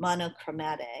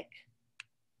monochromatic.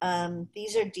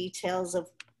 These are details of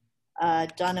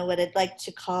Donna, what I'd like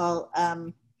to call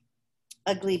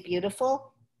ugly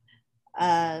beautiful.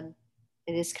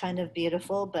 It is kind of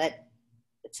beautiful, but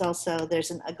it's also,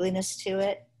 there's an ugliness to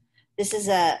it. This is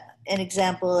an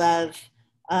example of,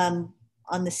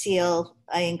 on the seal,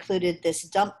 I included this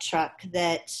dump truck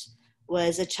that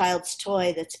was a child's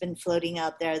toy that's been floating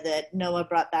out there that Noah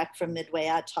brought back from Midway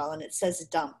Atoll, and it says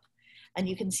dump. And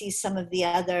you can see some of the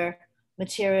other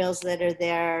materials that are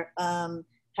there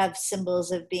have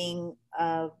symbols of being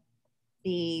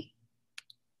the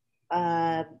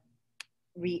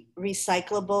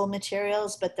recyclable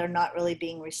materials, but they're not really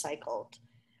being recycled.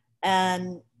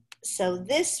 And so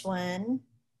this one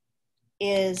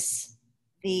is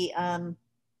the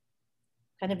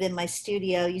kind of in my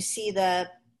studio. You see the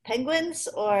penguins,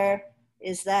 or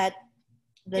is that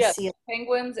the seal?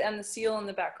 Penguins and the seal in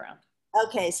the background.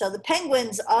 Okay, so the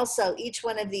penguins also, each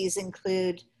one of these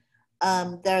include,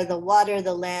 they're the water,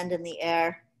 the land, and the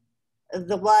air.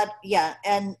 The water, yeah,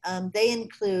 and they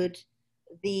include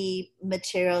the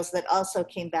materials that also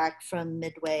came back from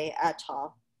Midway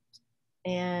Atoll.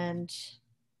 And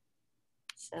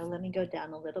so let me go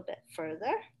down a little bit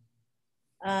further.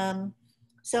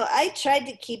 So I tried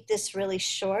to keep this really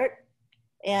short,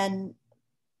 and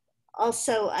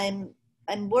also I'm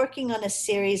working on a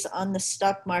series on the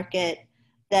stock market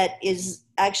that is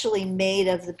actually made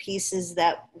of the pieces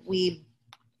that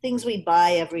things we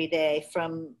buy every day,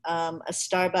 from a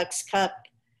Starbucks cup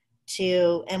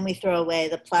to, and we throw away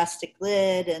the plastic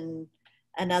lid and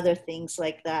other things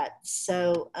like that.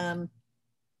 So,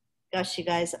 gosh, you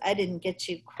guys, I didn't get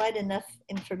you quite enough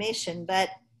information, but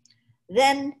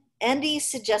then Andy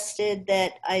suggested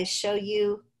that I show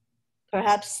you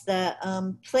perhaps the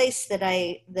place that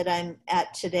I'm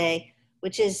at today,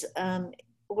 which is,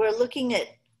 we're looking at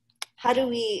how do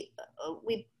we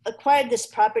acquired this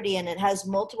property, and it has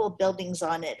multiple buildings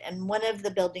on it. And one of the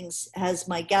buildings has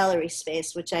my gallery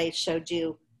space, which I showed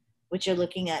you, which you're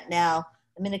looking at now.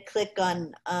 I'm going to click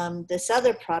on this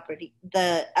other property,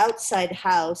 the outside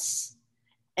house,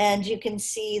 and you can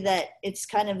see that it's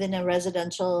kind of in a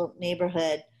residential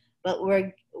neighborhood, but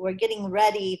we're getting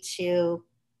ready to,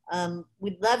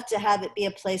 we'd love to have it be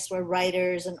a place where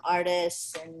writers and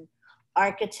artists and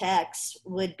architects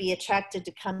would be attracted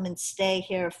to come and stay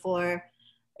here for,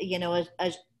 you know,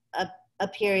 a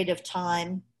period of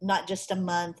time, not just a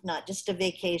month, not just a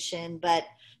vacation, but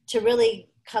to really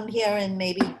come here and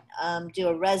maybe do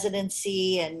a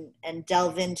residency and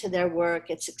delve into their work.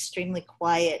 It's extremely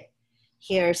quiet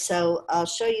here. So I'll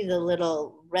show you the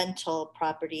little rental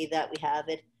property that we have.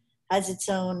 It has its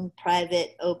own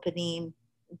private opening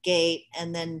gate,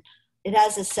 and then it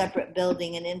has a separate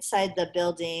building, and inside the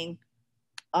building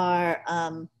are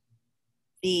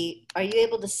are you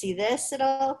able to see this at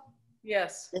all?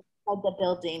 Yes. Inside the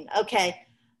building. Okay.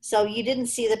 So you didn't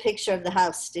see the picture of the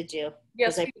house, did you?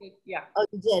 Yes, we did. Yeah. Oh,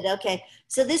 you did? Okay.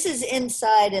 So this is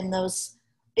inside, and those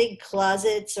big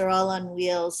closets are all on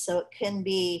wheels, so it can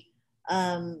be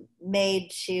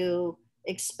made to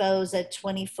expose a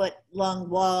 20-foot long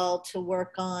wall to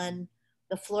work on.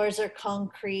 The floors are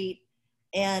concrete,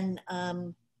 and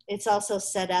it's also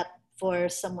set up for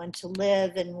someone to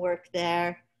live and work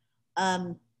there.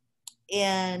 And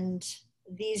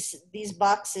these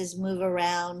boxes move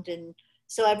around, and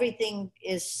so everything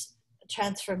is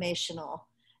transformational.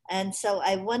 And so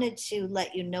I wanted to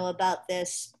let you know about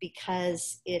this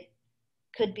because it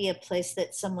could be a place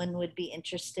that someone would be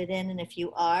interested in. And if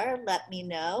you are, let me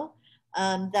know.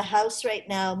 The house right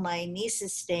now, my niece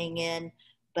is staying in,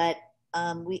 but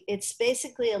it's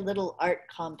basically a little art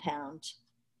compound.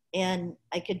 And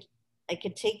I could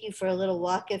take you for a little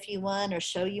walk if you want, or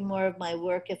show you more of my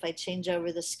work if I change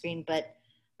over the screen, but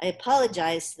I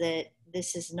apologize that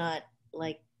this is not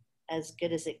like as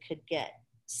good as it could get.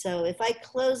 So if I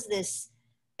close this,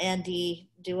 Andy,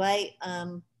 you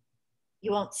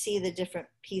won't see the different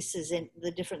pieces in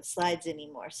the different slides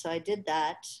anymore. So I did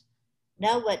that.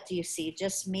 Now what do you see?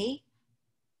 Just me?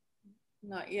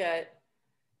 Not yet.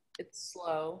 It's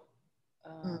slow.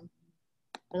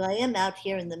 Well, I am out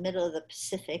here in the middle of the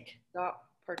Pacific. Stop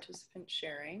participant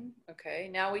sharing. Okay,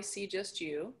 now we see just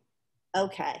you.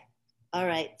 Okay. All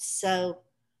right. So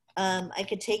I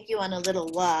could take you on a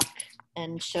little walk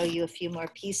and show you a few more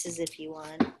pieces if you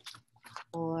want.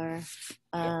 Or,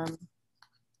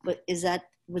 but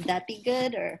would that be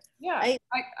good? Or yeah,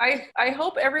 I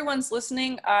hope everyone's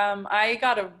listening. I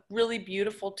got a really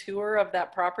beautiful tour of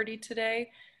that property today.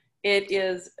 It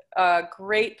is a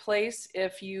great place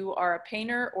if you are a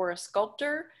painter or a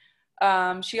sculptor.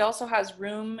 She also has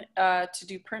room to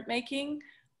do printmaking.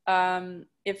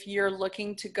 If you're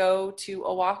looking to go to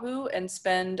Oahu and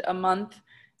spend a month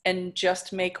and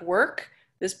just make work,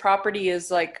 this property is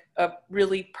like a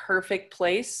really perfect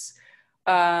place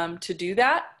to do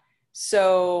that.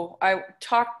 So I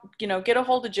get a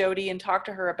hold of Jodi and talk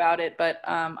to her about it. But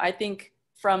I think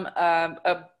from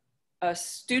a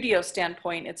studio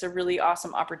standpoint, it's a really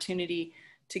awesome opportunity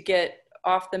to get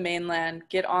off the mainland,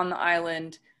 get on the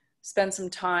island, spend some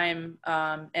time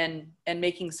and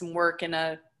making some work in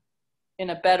a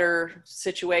better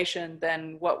situation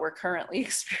than what we're currently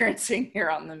experiencing here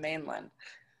on the mainland.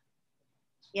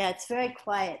 Yeah, it's very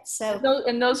quiet. So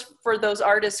for those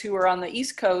artists who are on the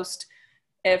East Coast,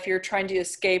 if you're trying to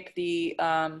escape the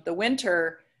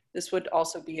winter, this would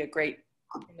also be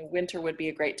the winter would be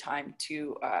a great time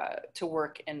to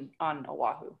work on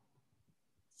Oahu.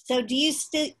 So do you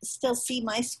still see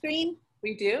my screen?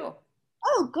 We do.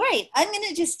 Oh, great. I'm going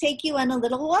to just take you on a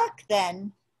little walk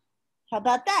then. How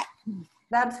about that?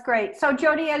 That's great. So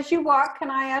Jodi, as you walk,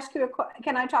 can I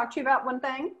talk to you about one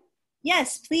thing?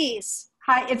 Yes, please.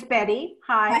 Hi, it's Betty.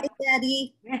 Hi. Hi,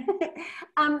 Betty.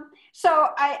 So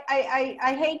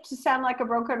I hate to sound like a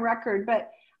broken record,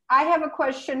 but I have a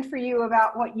question for you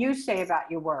about what you say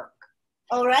about your work.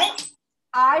 All right.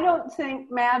 I don't think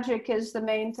magic is the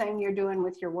main thing you're doing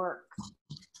with your work.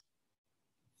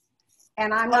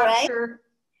 And I'm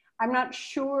not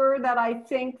sure that I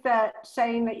think that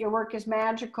saying that your work is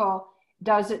magical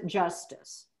does it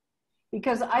justice.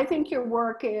 Because I think your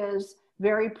work is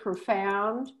very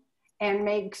profound and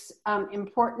makes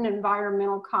important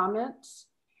environmental comments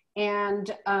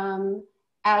and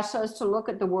asks us to look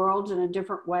at the world in a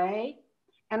different way.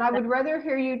 And I would rather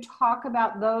hear you talk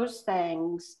about those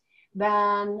things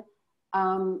than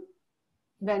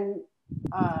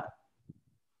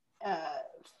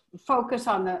focus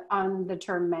on the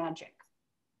term magic.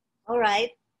 All right.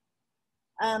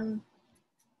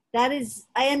 That is,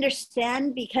 I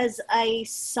understand, because I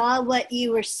saw what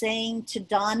you were saying to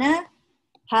Donna,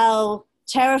 how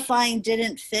terrifying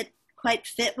didn't quite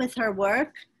fit with her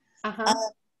work.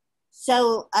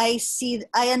 So I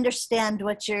understand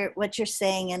what you're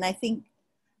saying, and I think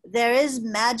there is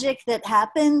magic that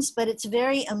happens, but it's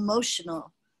very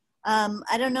emotional.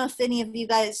 I don't know if any of you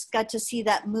guys got to see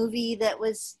that movie that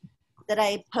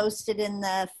I posted in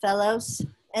the Fellows,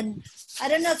 and I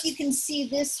don't know if you can see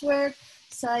this work.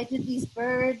 So I did these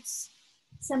birds,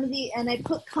 and I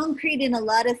put concrete in a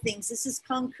lot of things. This is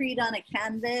concrete on a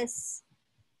canvas.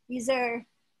 Are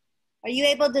you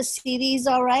able to see these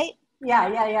all right? Yeah.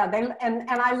 And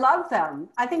I love them.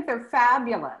 I think they're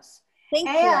fabulous. Thank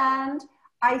you. And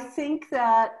I think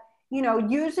that,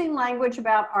 using language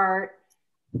about art,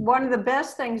 one of the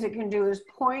best things it can do is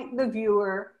point the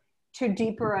viewer to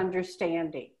deeper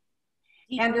understanding.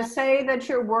 And to say that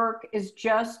your work is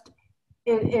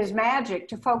magic,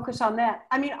 to focus on that.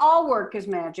 I mean, all work is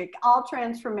magic. All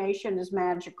transformation is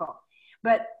magical.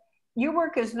 But your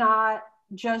work is not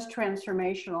just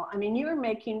transformational. I mean, you're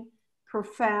making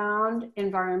profound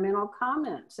environmental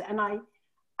comments. And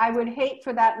I would hate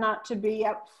for that not to be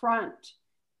up front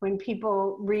when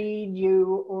people read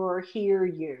you or hear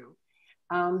you,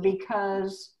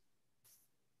 because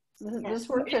this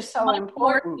work is so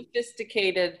important. More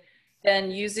sophisticated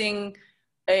than using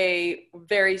a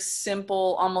very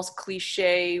simple, almost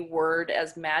cliche word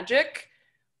as magic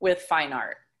with fine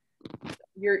art.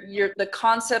 The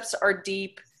concepts are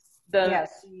deep. The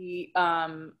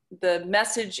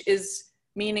message is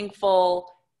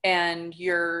meaningful, and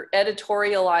you're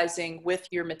editorializing with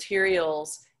your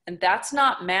materials, and that's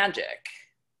not magic.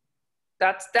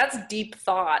 That's deep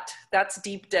thought. That's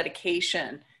deep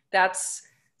dedication. That's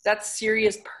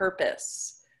serious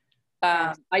purpose.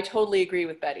 I totally agree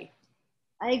with Betty.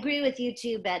 I agree with you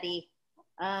too, Betty.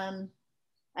 I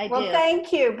Well, do.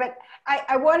 thank you. But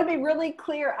I want to be really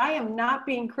clear. I am not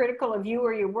being critical of you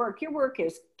or your work. Your work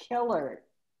is killer.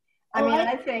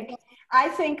 I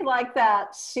think like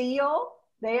that seal,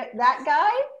 that guy,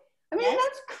 I mean,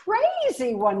 that's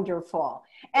crazy wonderful.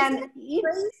 And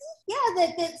crazy? Yeah,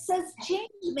 that says change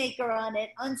maker on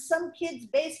it, on some kid's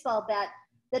baseball bat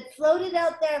that floated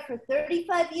out there for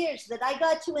 35 years, that I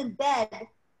got to embed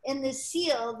in this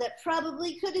seal that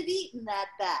probably could have eaten that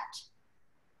bat.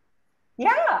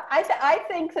 Yeah, I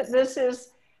think that this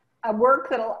is a work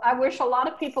that I wish a lot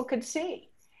of people could see.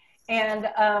 And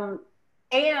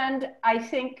I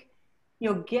think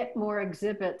you'll get more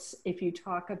exhibits if you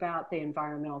talk about the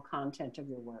environmental content of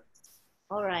your work.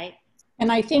 All right.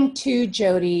 And I think too,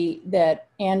 Jodi, that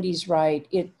Andy's right.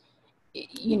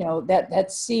 That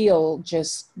seal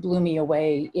just blew me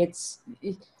away.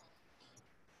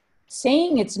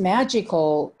 Saying it's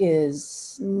magical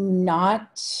is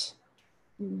not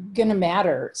gonna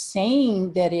matter.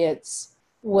 Saying that it's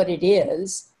what it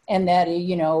is, and that,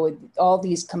 all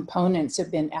these components have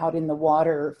been out in the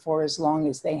water for as long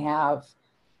as they have,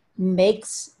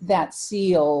 makes that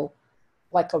seal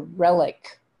like a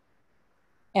relic.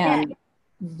 And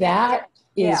that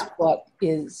is what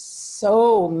is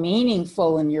so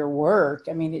meaningful in your work.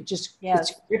 I mean, it's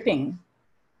gripping.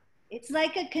 It's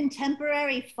like a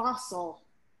contemporary fossil.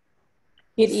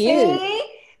 It is. See?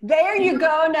 There you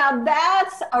go. Now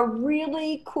that's a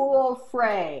really cool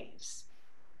phrase.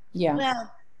 Yeah.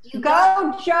 Well,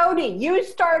 Jodi. You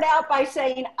start out by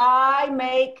saying, I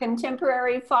make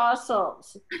contemporary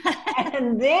fossils.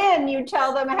 And then you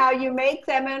tell them how you make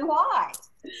them and why.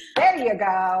 There you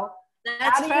go.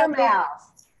 That's out of your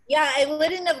mouth. Yeah, I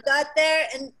wouldn't have got there.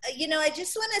 And, I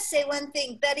just want to say one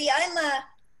thing, Betty.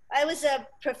 I was a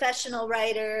professional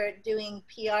writer doing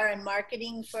PR and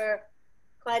marketing for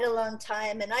quite a long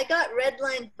time. And I got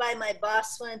redlined by my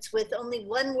boss once with only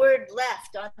one word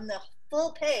left on the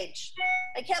full page.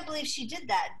 I can't believe she did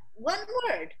that. One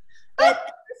word. But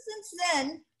since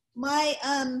then,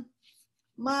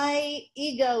 my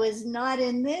ego is not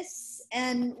in this,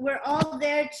 and we're all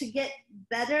there to get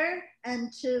better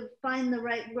and to find the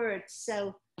right words.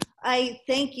 So I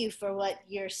thank you for what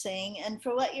you're saying and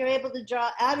for what you're able to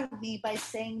draw out of me by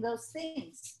saying those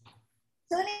things.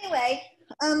 So anyway,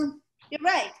 you're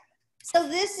right. So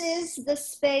this is the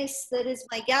space that is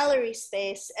my gallery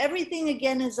space. Everything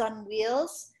again is on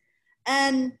wheels.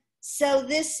 And so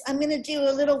this, I'm gonna do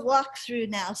a little walkthrough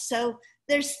now. So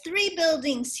there's 3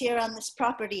 buildings here on this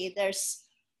property. There's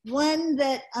one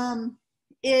that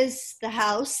is the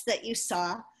house that you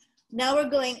saw. Now we're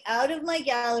going out of my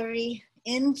gallery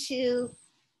into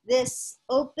this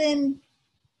open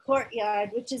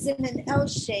courtyard, which is in an L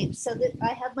shape, so that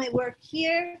I have my work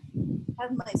here,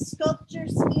 have my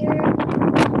sculptures here,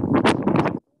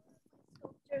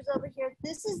 sculptures over here.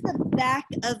 This is the back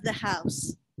of the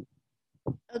house.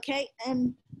 Okay,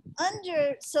 and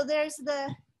under, so there's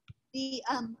the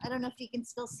I don't know if you can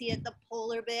still see it, the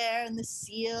polar bear and the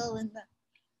seal and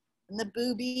the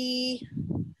booby.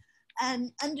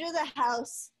 And under the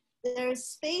house, there's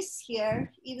space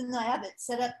here, even though I have it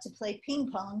set up to play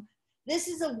ping pong. This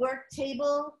is a work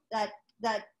table that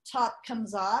top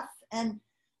comes off, and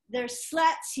there's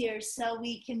slats here so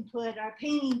we can put our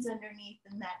paintings underneath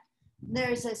and that.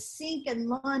 There's a sink and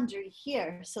laundry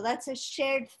here, so that's a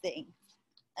shared thing.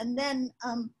 And then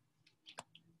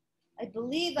I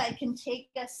believe I can take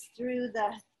us through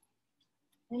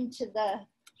into the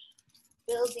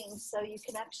building so you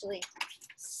can actually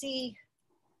see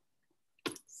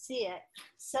it.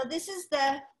 So this is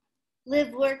the live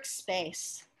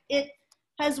workspace. It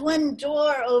has one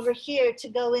door over here to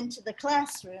go into the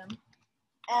classroom.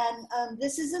 And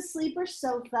this is a sleeper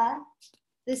sofa.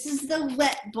 This is the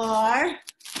wet bar.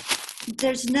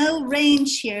 There's no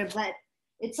range here, but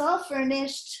it's all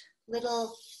furnished.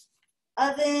 Little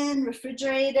oven,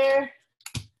 refrigerator,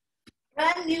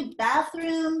 brand new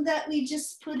bathroom that we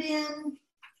just put in.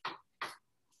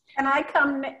 Can I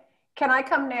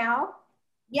come now?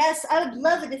 Yes, I would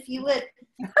love it if you would.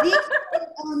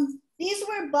 These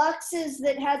were boxes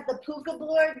that had the puka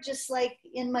board, just like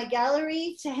in my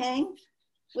gallery, to hang,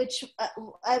 which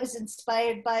I was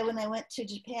inspired by when I went to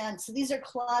Japan. So these are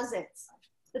closets,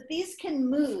 but these can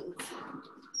move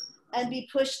and be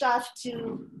pushed off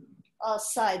to all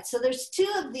sides. So there's 2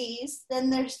 of these. Then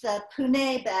there's the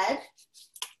Pune bed.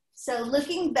 So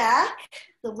looking back,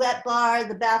 the wet bar,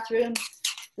 the bathroom,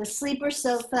 the sleeper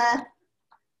sofa,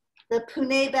 the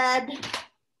Pune bed,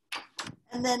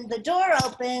 and then the door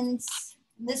opens.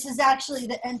 This is actually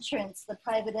the entrance, the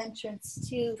private entrance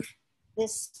to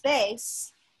this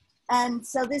space. And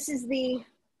so this is the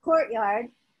courtyard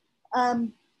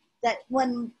that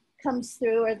one comes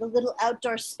through, or the little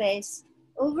outdoor space.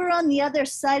 Over on the other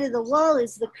side of the wall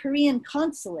is the Korean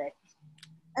consulate.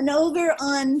 And over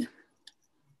on,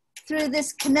 through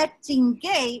this connecting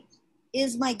gate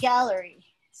is my gallery.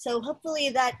 So hopefully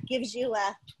that gives you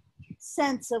a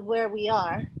sense of where we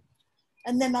are.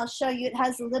 And then I'll show you, it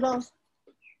has a little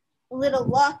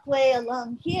walkway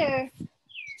along here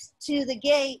to the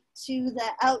gate, to the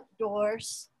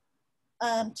outdoors,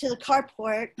 to the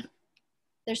carport.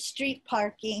 There's street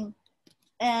parking.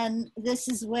 And this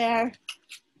is where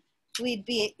we'd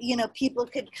be, you know, people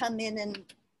could come in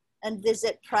and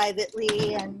visit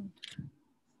privately. And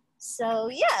so,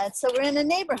 yeah, so we're in a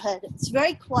neighborhood. It's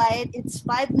very quiet. It's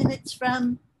 5 minutes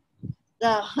from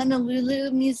the Honolulu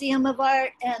Museum of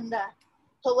Art and the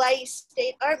Hawaii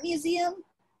State Art Museum.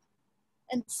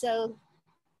 And so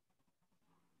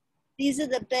these are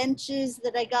the benches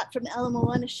that I got from Ala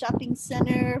Moana Shopping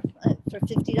Center for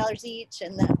 $50 each,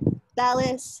 and the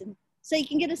ballast. And so you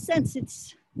can get a sense,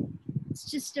 it's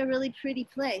just a really pretty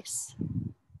place.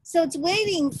 So it's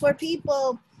waiting for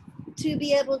people to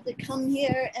be able to come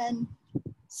here and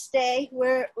stay.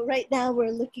 Right now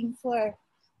we're looking for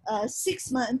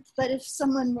 6 months, but if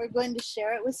someone were going to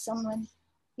share it with someone,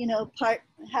 you know,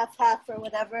 half or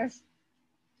whatever,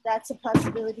 that's a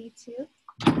possibility too.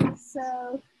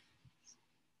 So,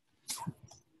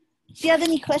 do you have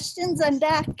any questions? I'm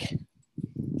back.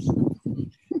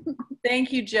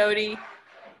 Thank you, Jodi.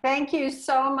 Thank you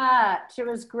so much. It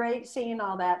was great seeing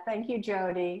all that. Thank you,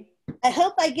 Jodi. I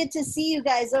hope I get to see you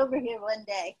guys over here one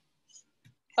day.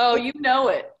 Oh, you know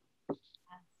it.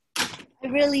 I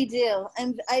really do.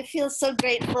 I feel so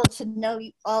grateful to know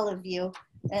all of you.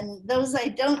 And those I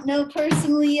don't know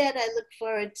personally yet, I look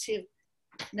forward to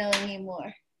knowing you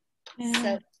more.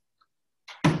 So,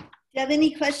 do you have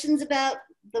any questions about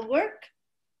the work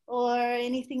or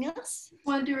anything else?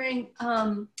 Wondering,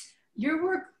 your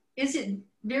work, is it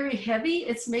very heavy?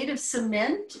 It's made of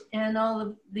cement and all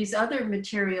of these other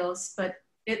materials, but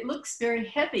it looks very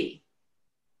heavy.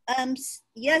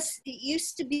 Yes, it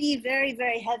used to be very,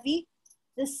 very heavy.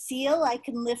 The seal I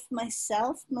can lift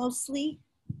myself mostly,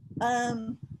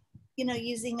 you know,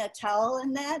 using a towel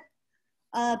and that,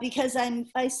 because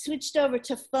I switched over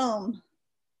to foam,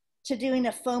 to doing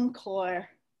a foam core.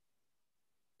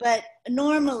 But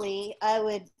normally I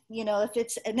would, you know, if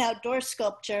it's an outdoor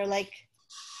sculpture, like,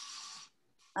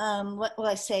 what will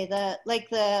I say?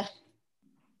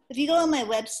 If you go on my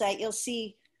website, you'll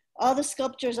see all the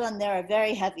sculptures on there are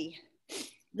very heavy.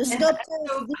 The sculptures.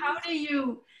 So how do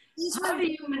you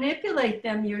manipulate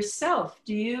them yourself?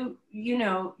 Do you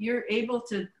know, you're able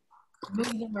to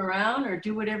move them around or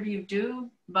do whatever you do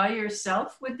by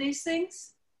yourself with these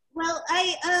things? Well,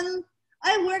 I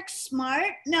work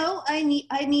smart. No, I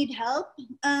need help.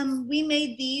 We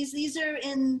made these. These are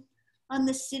on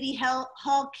the City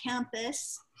Hall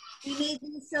campus. We made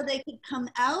these so they could come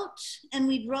out, and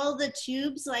we'd roll the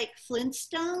tubes like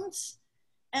Flintstones,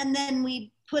 and then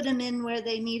we put them in where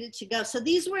they needed to go. So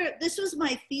this was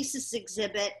my thesis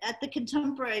exhibit at the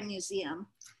Contemporary Museum.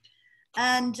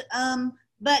 And,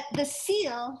 but the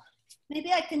seal,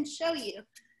 maybe I can show you.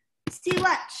 See,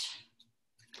 watch.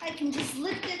 I can just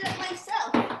lift it up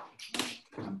myself.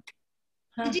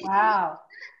 Wow.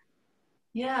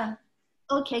 Yeah.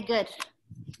 Okay, good.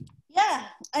 Yeah,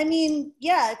 I mean,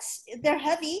 yeah, they're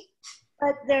heavy,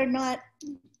 but they're not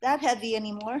that heavy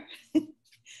anymore.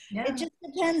 Yeah. It just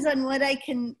depends on where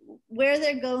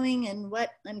they're going and what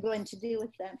I'm going to do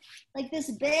with them. Like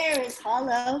this bear is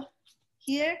hollow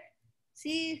here.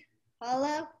 See,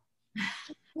 hollow?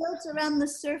 It floats around the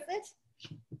surface.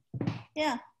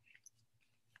 Yeah.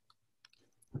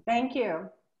 Thank you.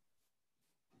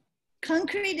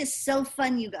 Concrete is so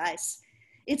fun, you guys.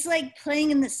 It's like playing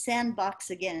in the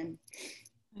sandbox again.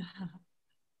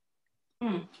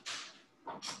 Does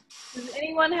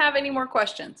anyone have any more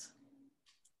questions?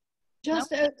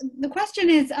 Just the question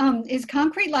is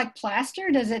concrete like plaster?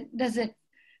 Does it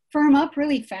firm up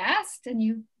really fast and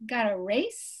you got to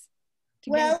race?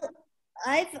 Well,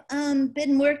 I've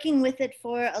been working with it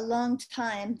for a long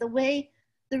time.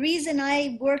 The reason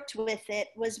I worked with it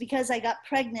was because I got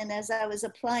pregnant as I was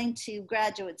applying to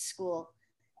graduate school.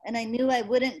 And I knew I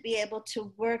wouldn't be able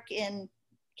to work in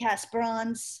cast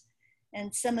bronze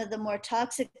and some of the more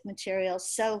toxic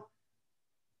materials. So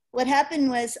what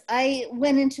happened was I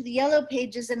went into the Yellow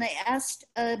Pages and I asked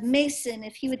a mason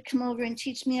if he would come over and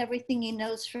teach me everything he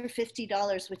knows for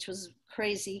 $50, which was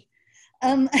crazy.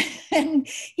 And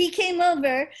he came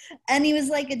over and he was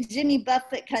like a Jimmy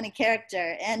Buffett kind of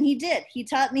character. And he did. He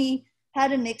taught me how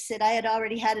to mix it. I had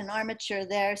already had an armature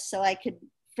there so I could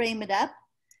frame it up.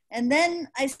 And then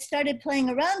I started playing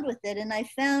around with it and I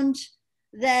found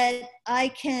that I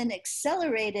can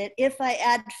accelerate it if I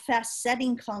add fast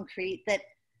setting concrete that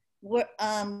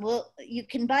you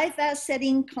can buy fast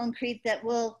setting concrete that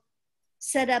will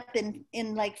set up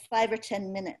in like 5 or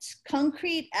 10 minutes.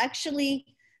 Concrete actually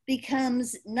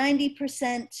becomes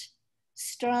 90%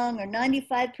 strong or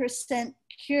 95%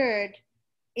 cured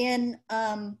in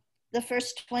the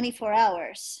first 24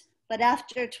 hours. But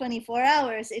after 24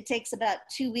 hours, it takes about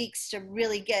 2 weeks to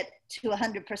really get to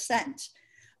 100%.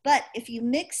 But if you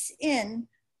mix in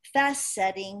fast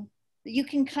setting, you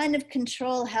can kind of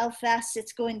control how fast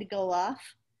it's going to go off.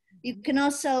 You can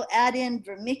also add in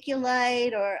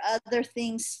vermiculite or other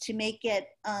things to make it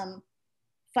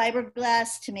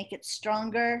fiberglass, to make it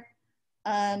stronger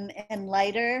and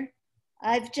lighter.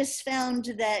 I've just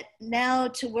found that now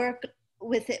to work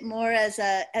with it more as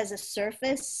a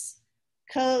surface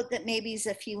coat that maybe is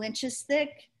a few inches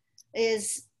thick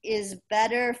is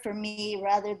better for me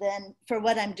rather than for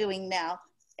what I'm doing now.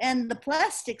 And the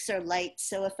plastics are light,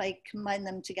 so if I combine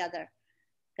them together,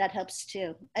 that helps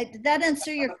too. Did that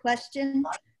answer your question?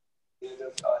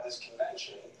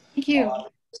 Thank you.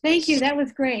 Thank you. That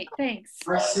was great. Thanks.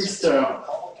 My sister.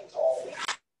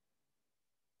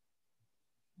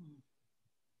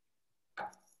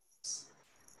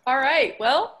 All right.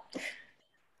 Well,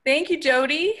 thank you,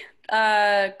 Jodi.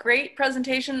 Great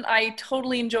presentation. I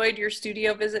totally enjoyed your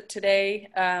studio visit today.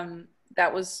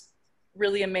 That was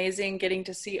really amazing getting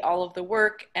to see all of the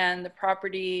work and the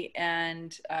property,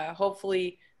 and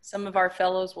hopefully some of our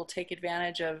fellows will take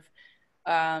advantage of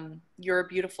your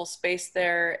beautiful space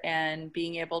there and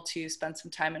being able to spend some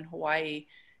time in Hawaii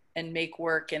and make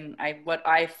work in what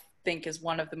I think is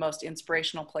one of the most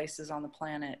inspirational places on the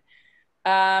planet.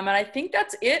 And I think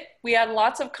that's it. We had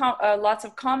lots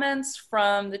of comments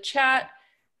from the chat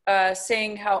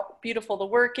saying how beautiful the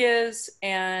work is,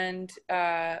 and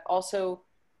also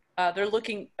a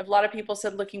lot of people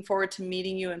said looking forward to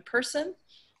meeting you in person.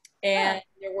 And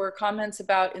there were comments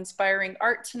about inspiring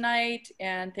art tonight.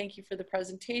 And thank you for the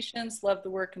presentations. Love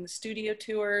the work in the studio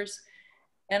tours.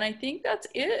 And I think that's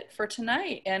it for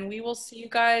tonight. And we will see you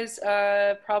guys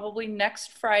probably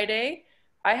next Friday.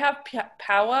 I have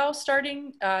powwow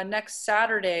starting next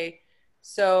Saturday.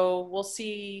 So we'll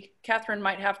see. Catherine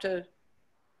might have to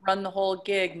run the whole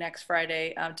gig next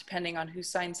Friday, depending on who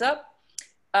signs up.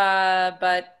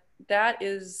 But that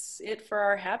is it for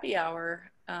our happy hour.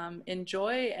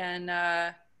 Enjoy, and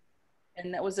that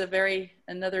was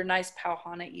another nice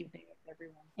Pauhana evening with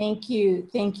everyone. Thank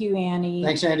you, Annie.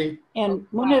 Thanks, Andy. And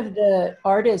one of the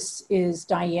artists is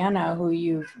Diana, who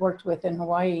you've worked with in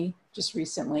Hawaii just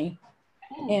recently.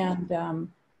 And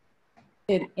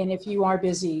if you are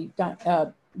busy,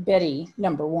 Betty,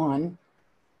 number one,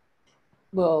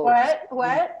 will. What?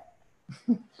 What?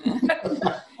 Goody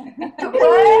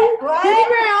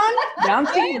Brown,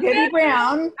 bouncing Goody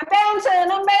Brown. I'm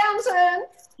bouncing.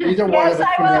 Either one Yes, of us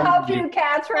I can will run help the you, gig.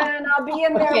 Catherine. I'll be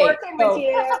in there Okay, working with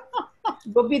you.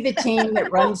 We'll be the team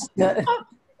that runs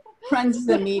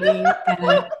the meeting.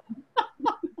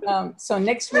 And, so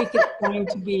next week it's going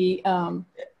to be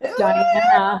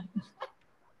Diana,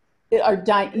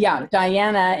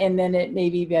 Diana, and then it may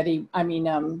be Betty.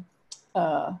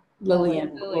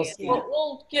 Lillian. We'll see.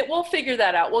 We'll figure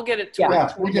that out. We'll get it to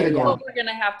Yeah, we'll get it going. What we're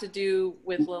gonna have to do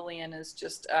with Lillian is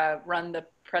just run the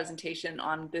presentation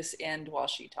on this end while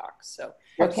she talks. So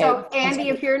okay. So Andy,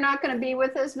 if you're not going to be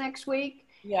with us next week,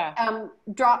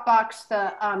 Dropbox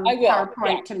the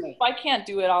PowerPoint to me. If I can't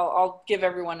do it, I'll give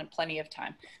everyone plenty of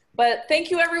time. But thank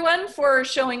you everyone for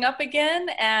showing up again,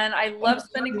 and I love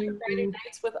spending my Friday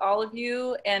nights with all of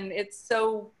you, and it's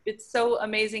so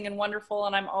amazing and wonderful,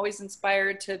 and I'm always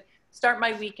inspired to start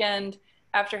my weekend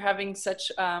after having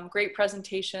such great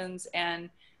presentations and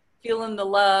feeling the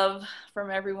love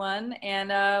from everyone, and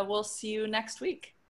we'll see you next week.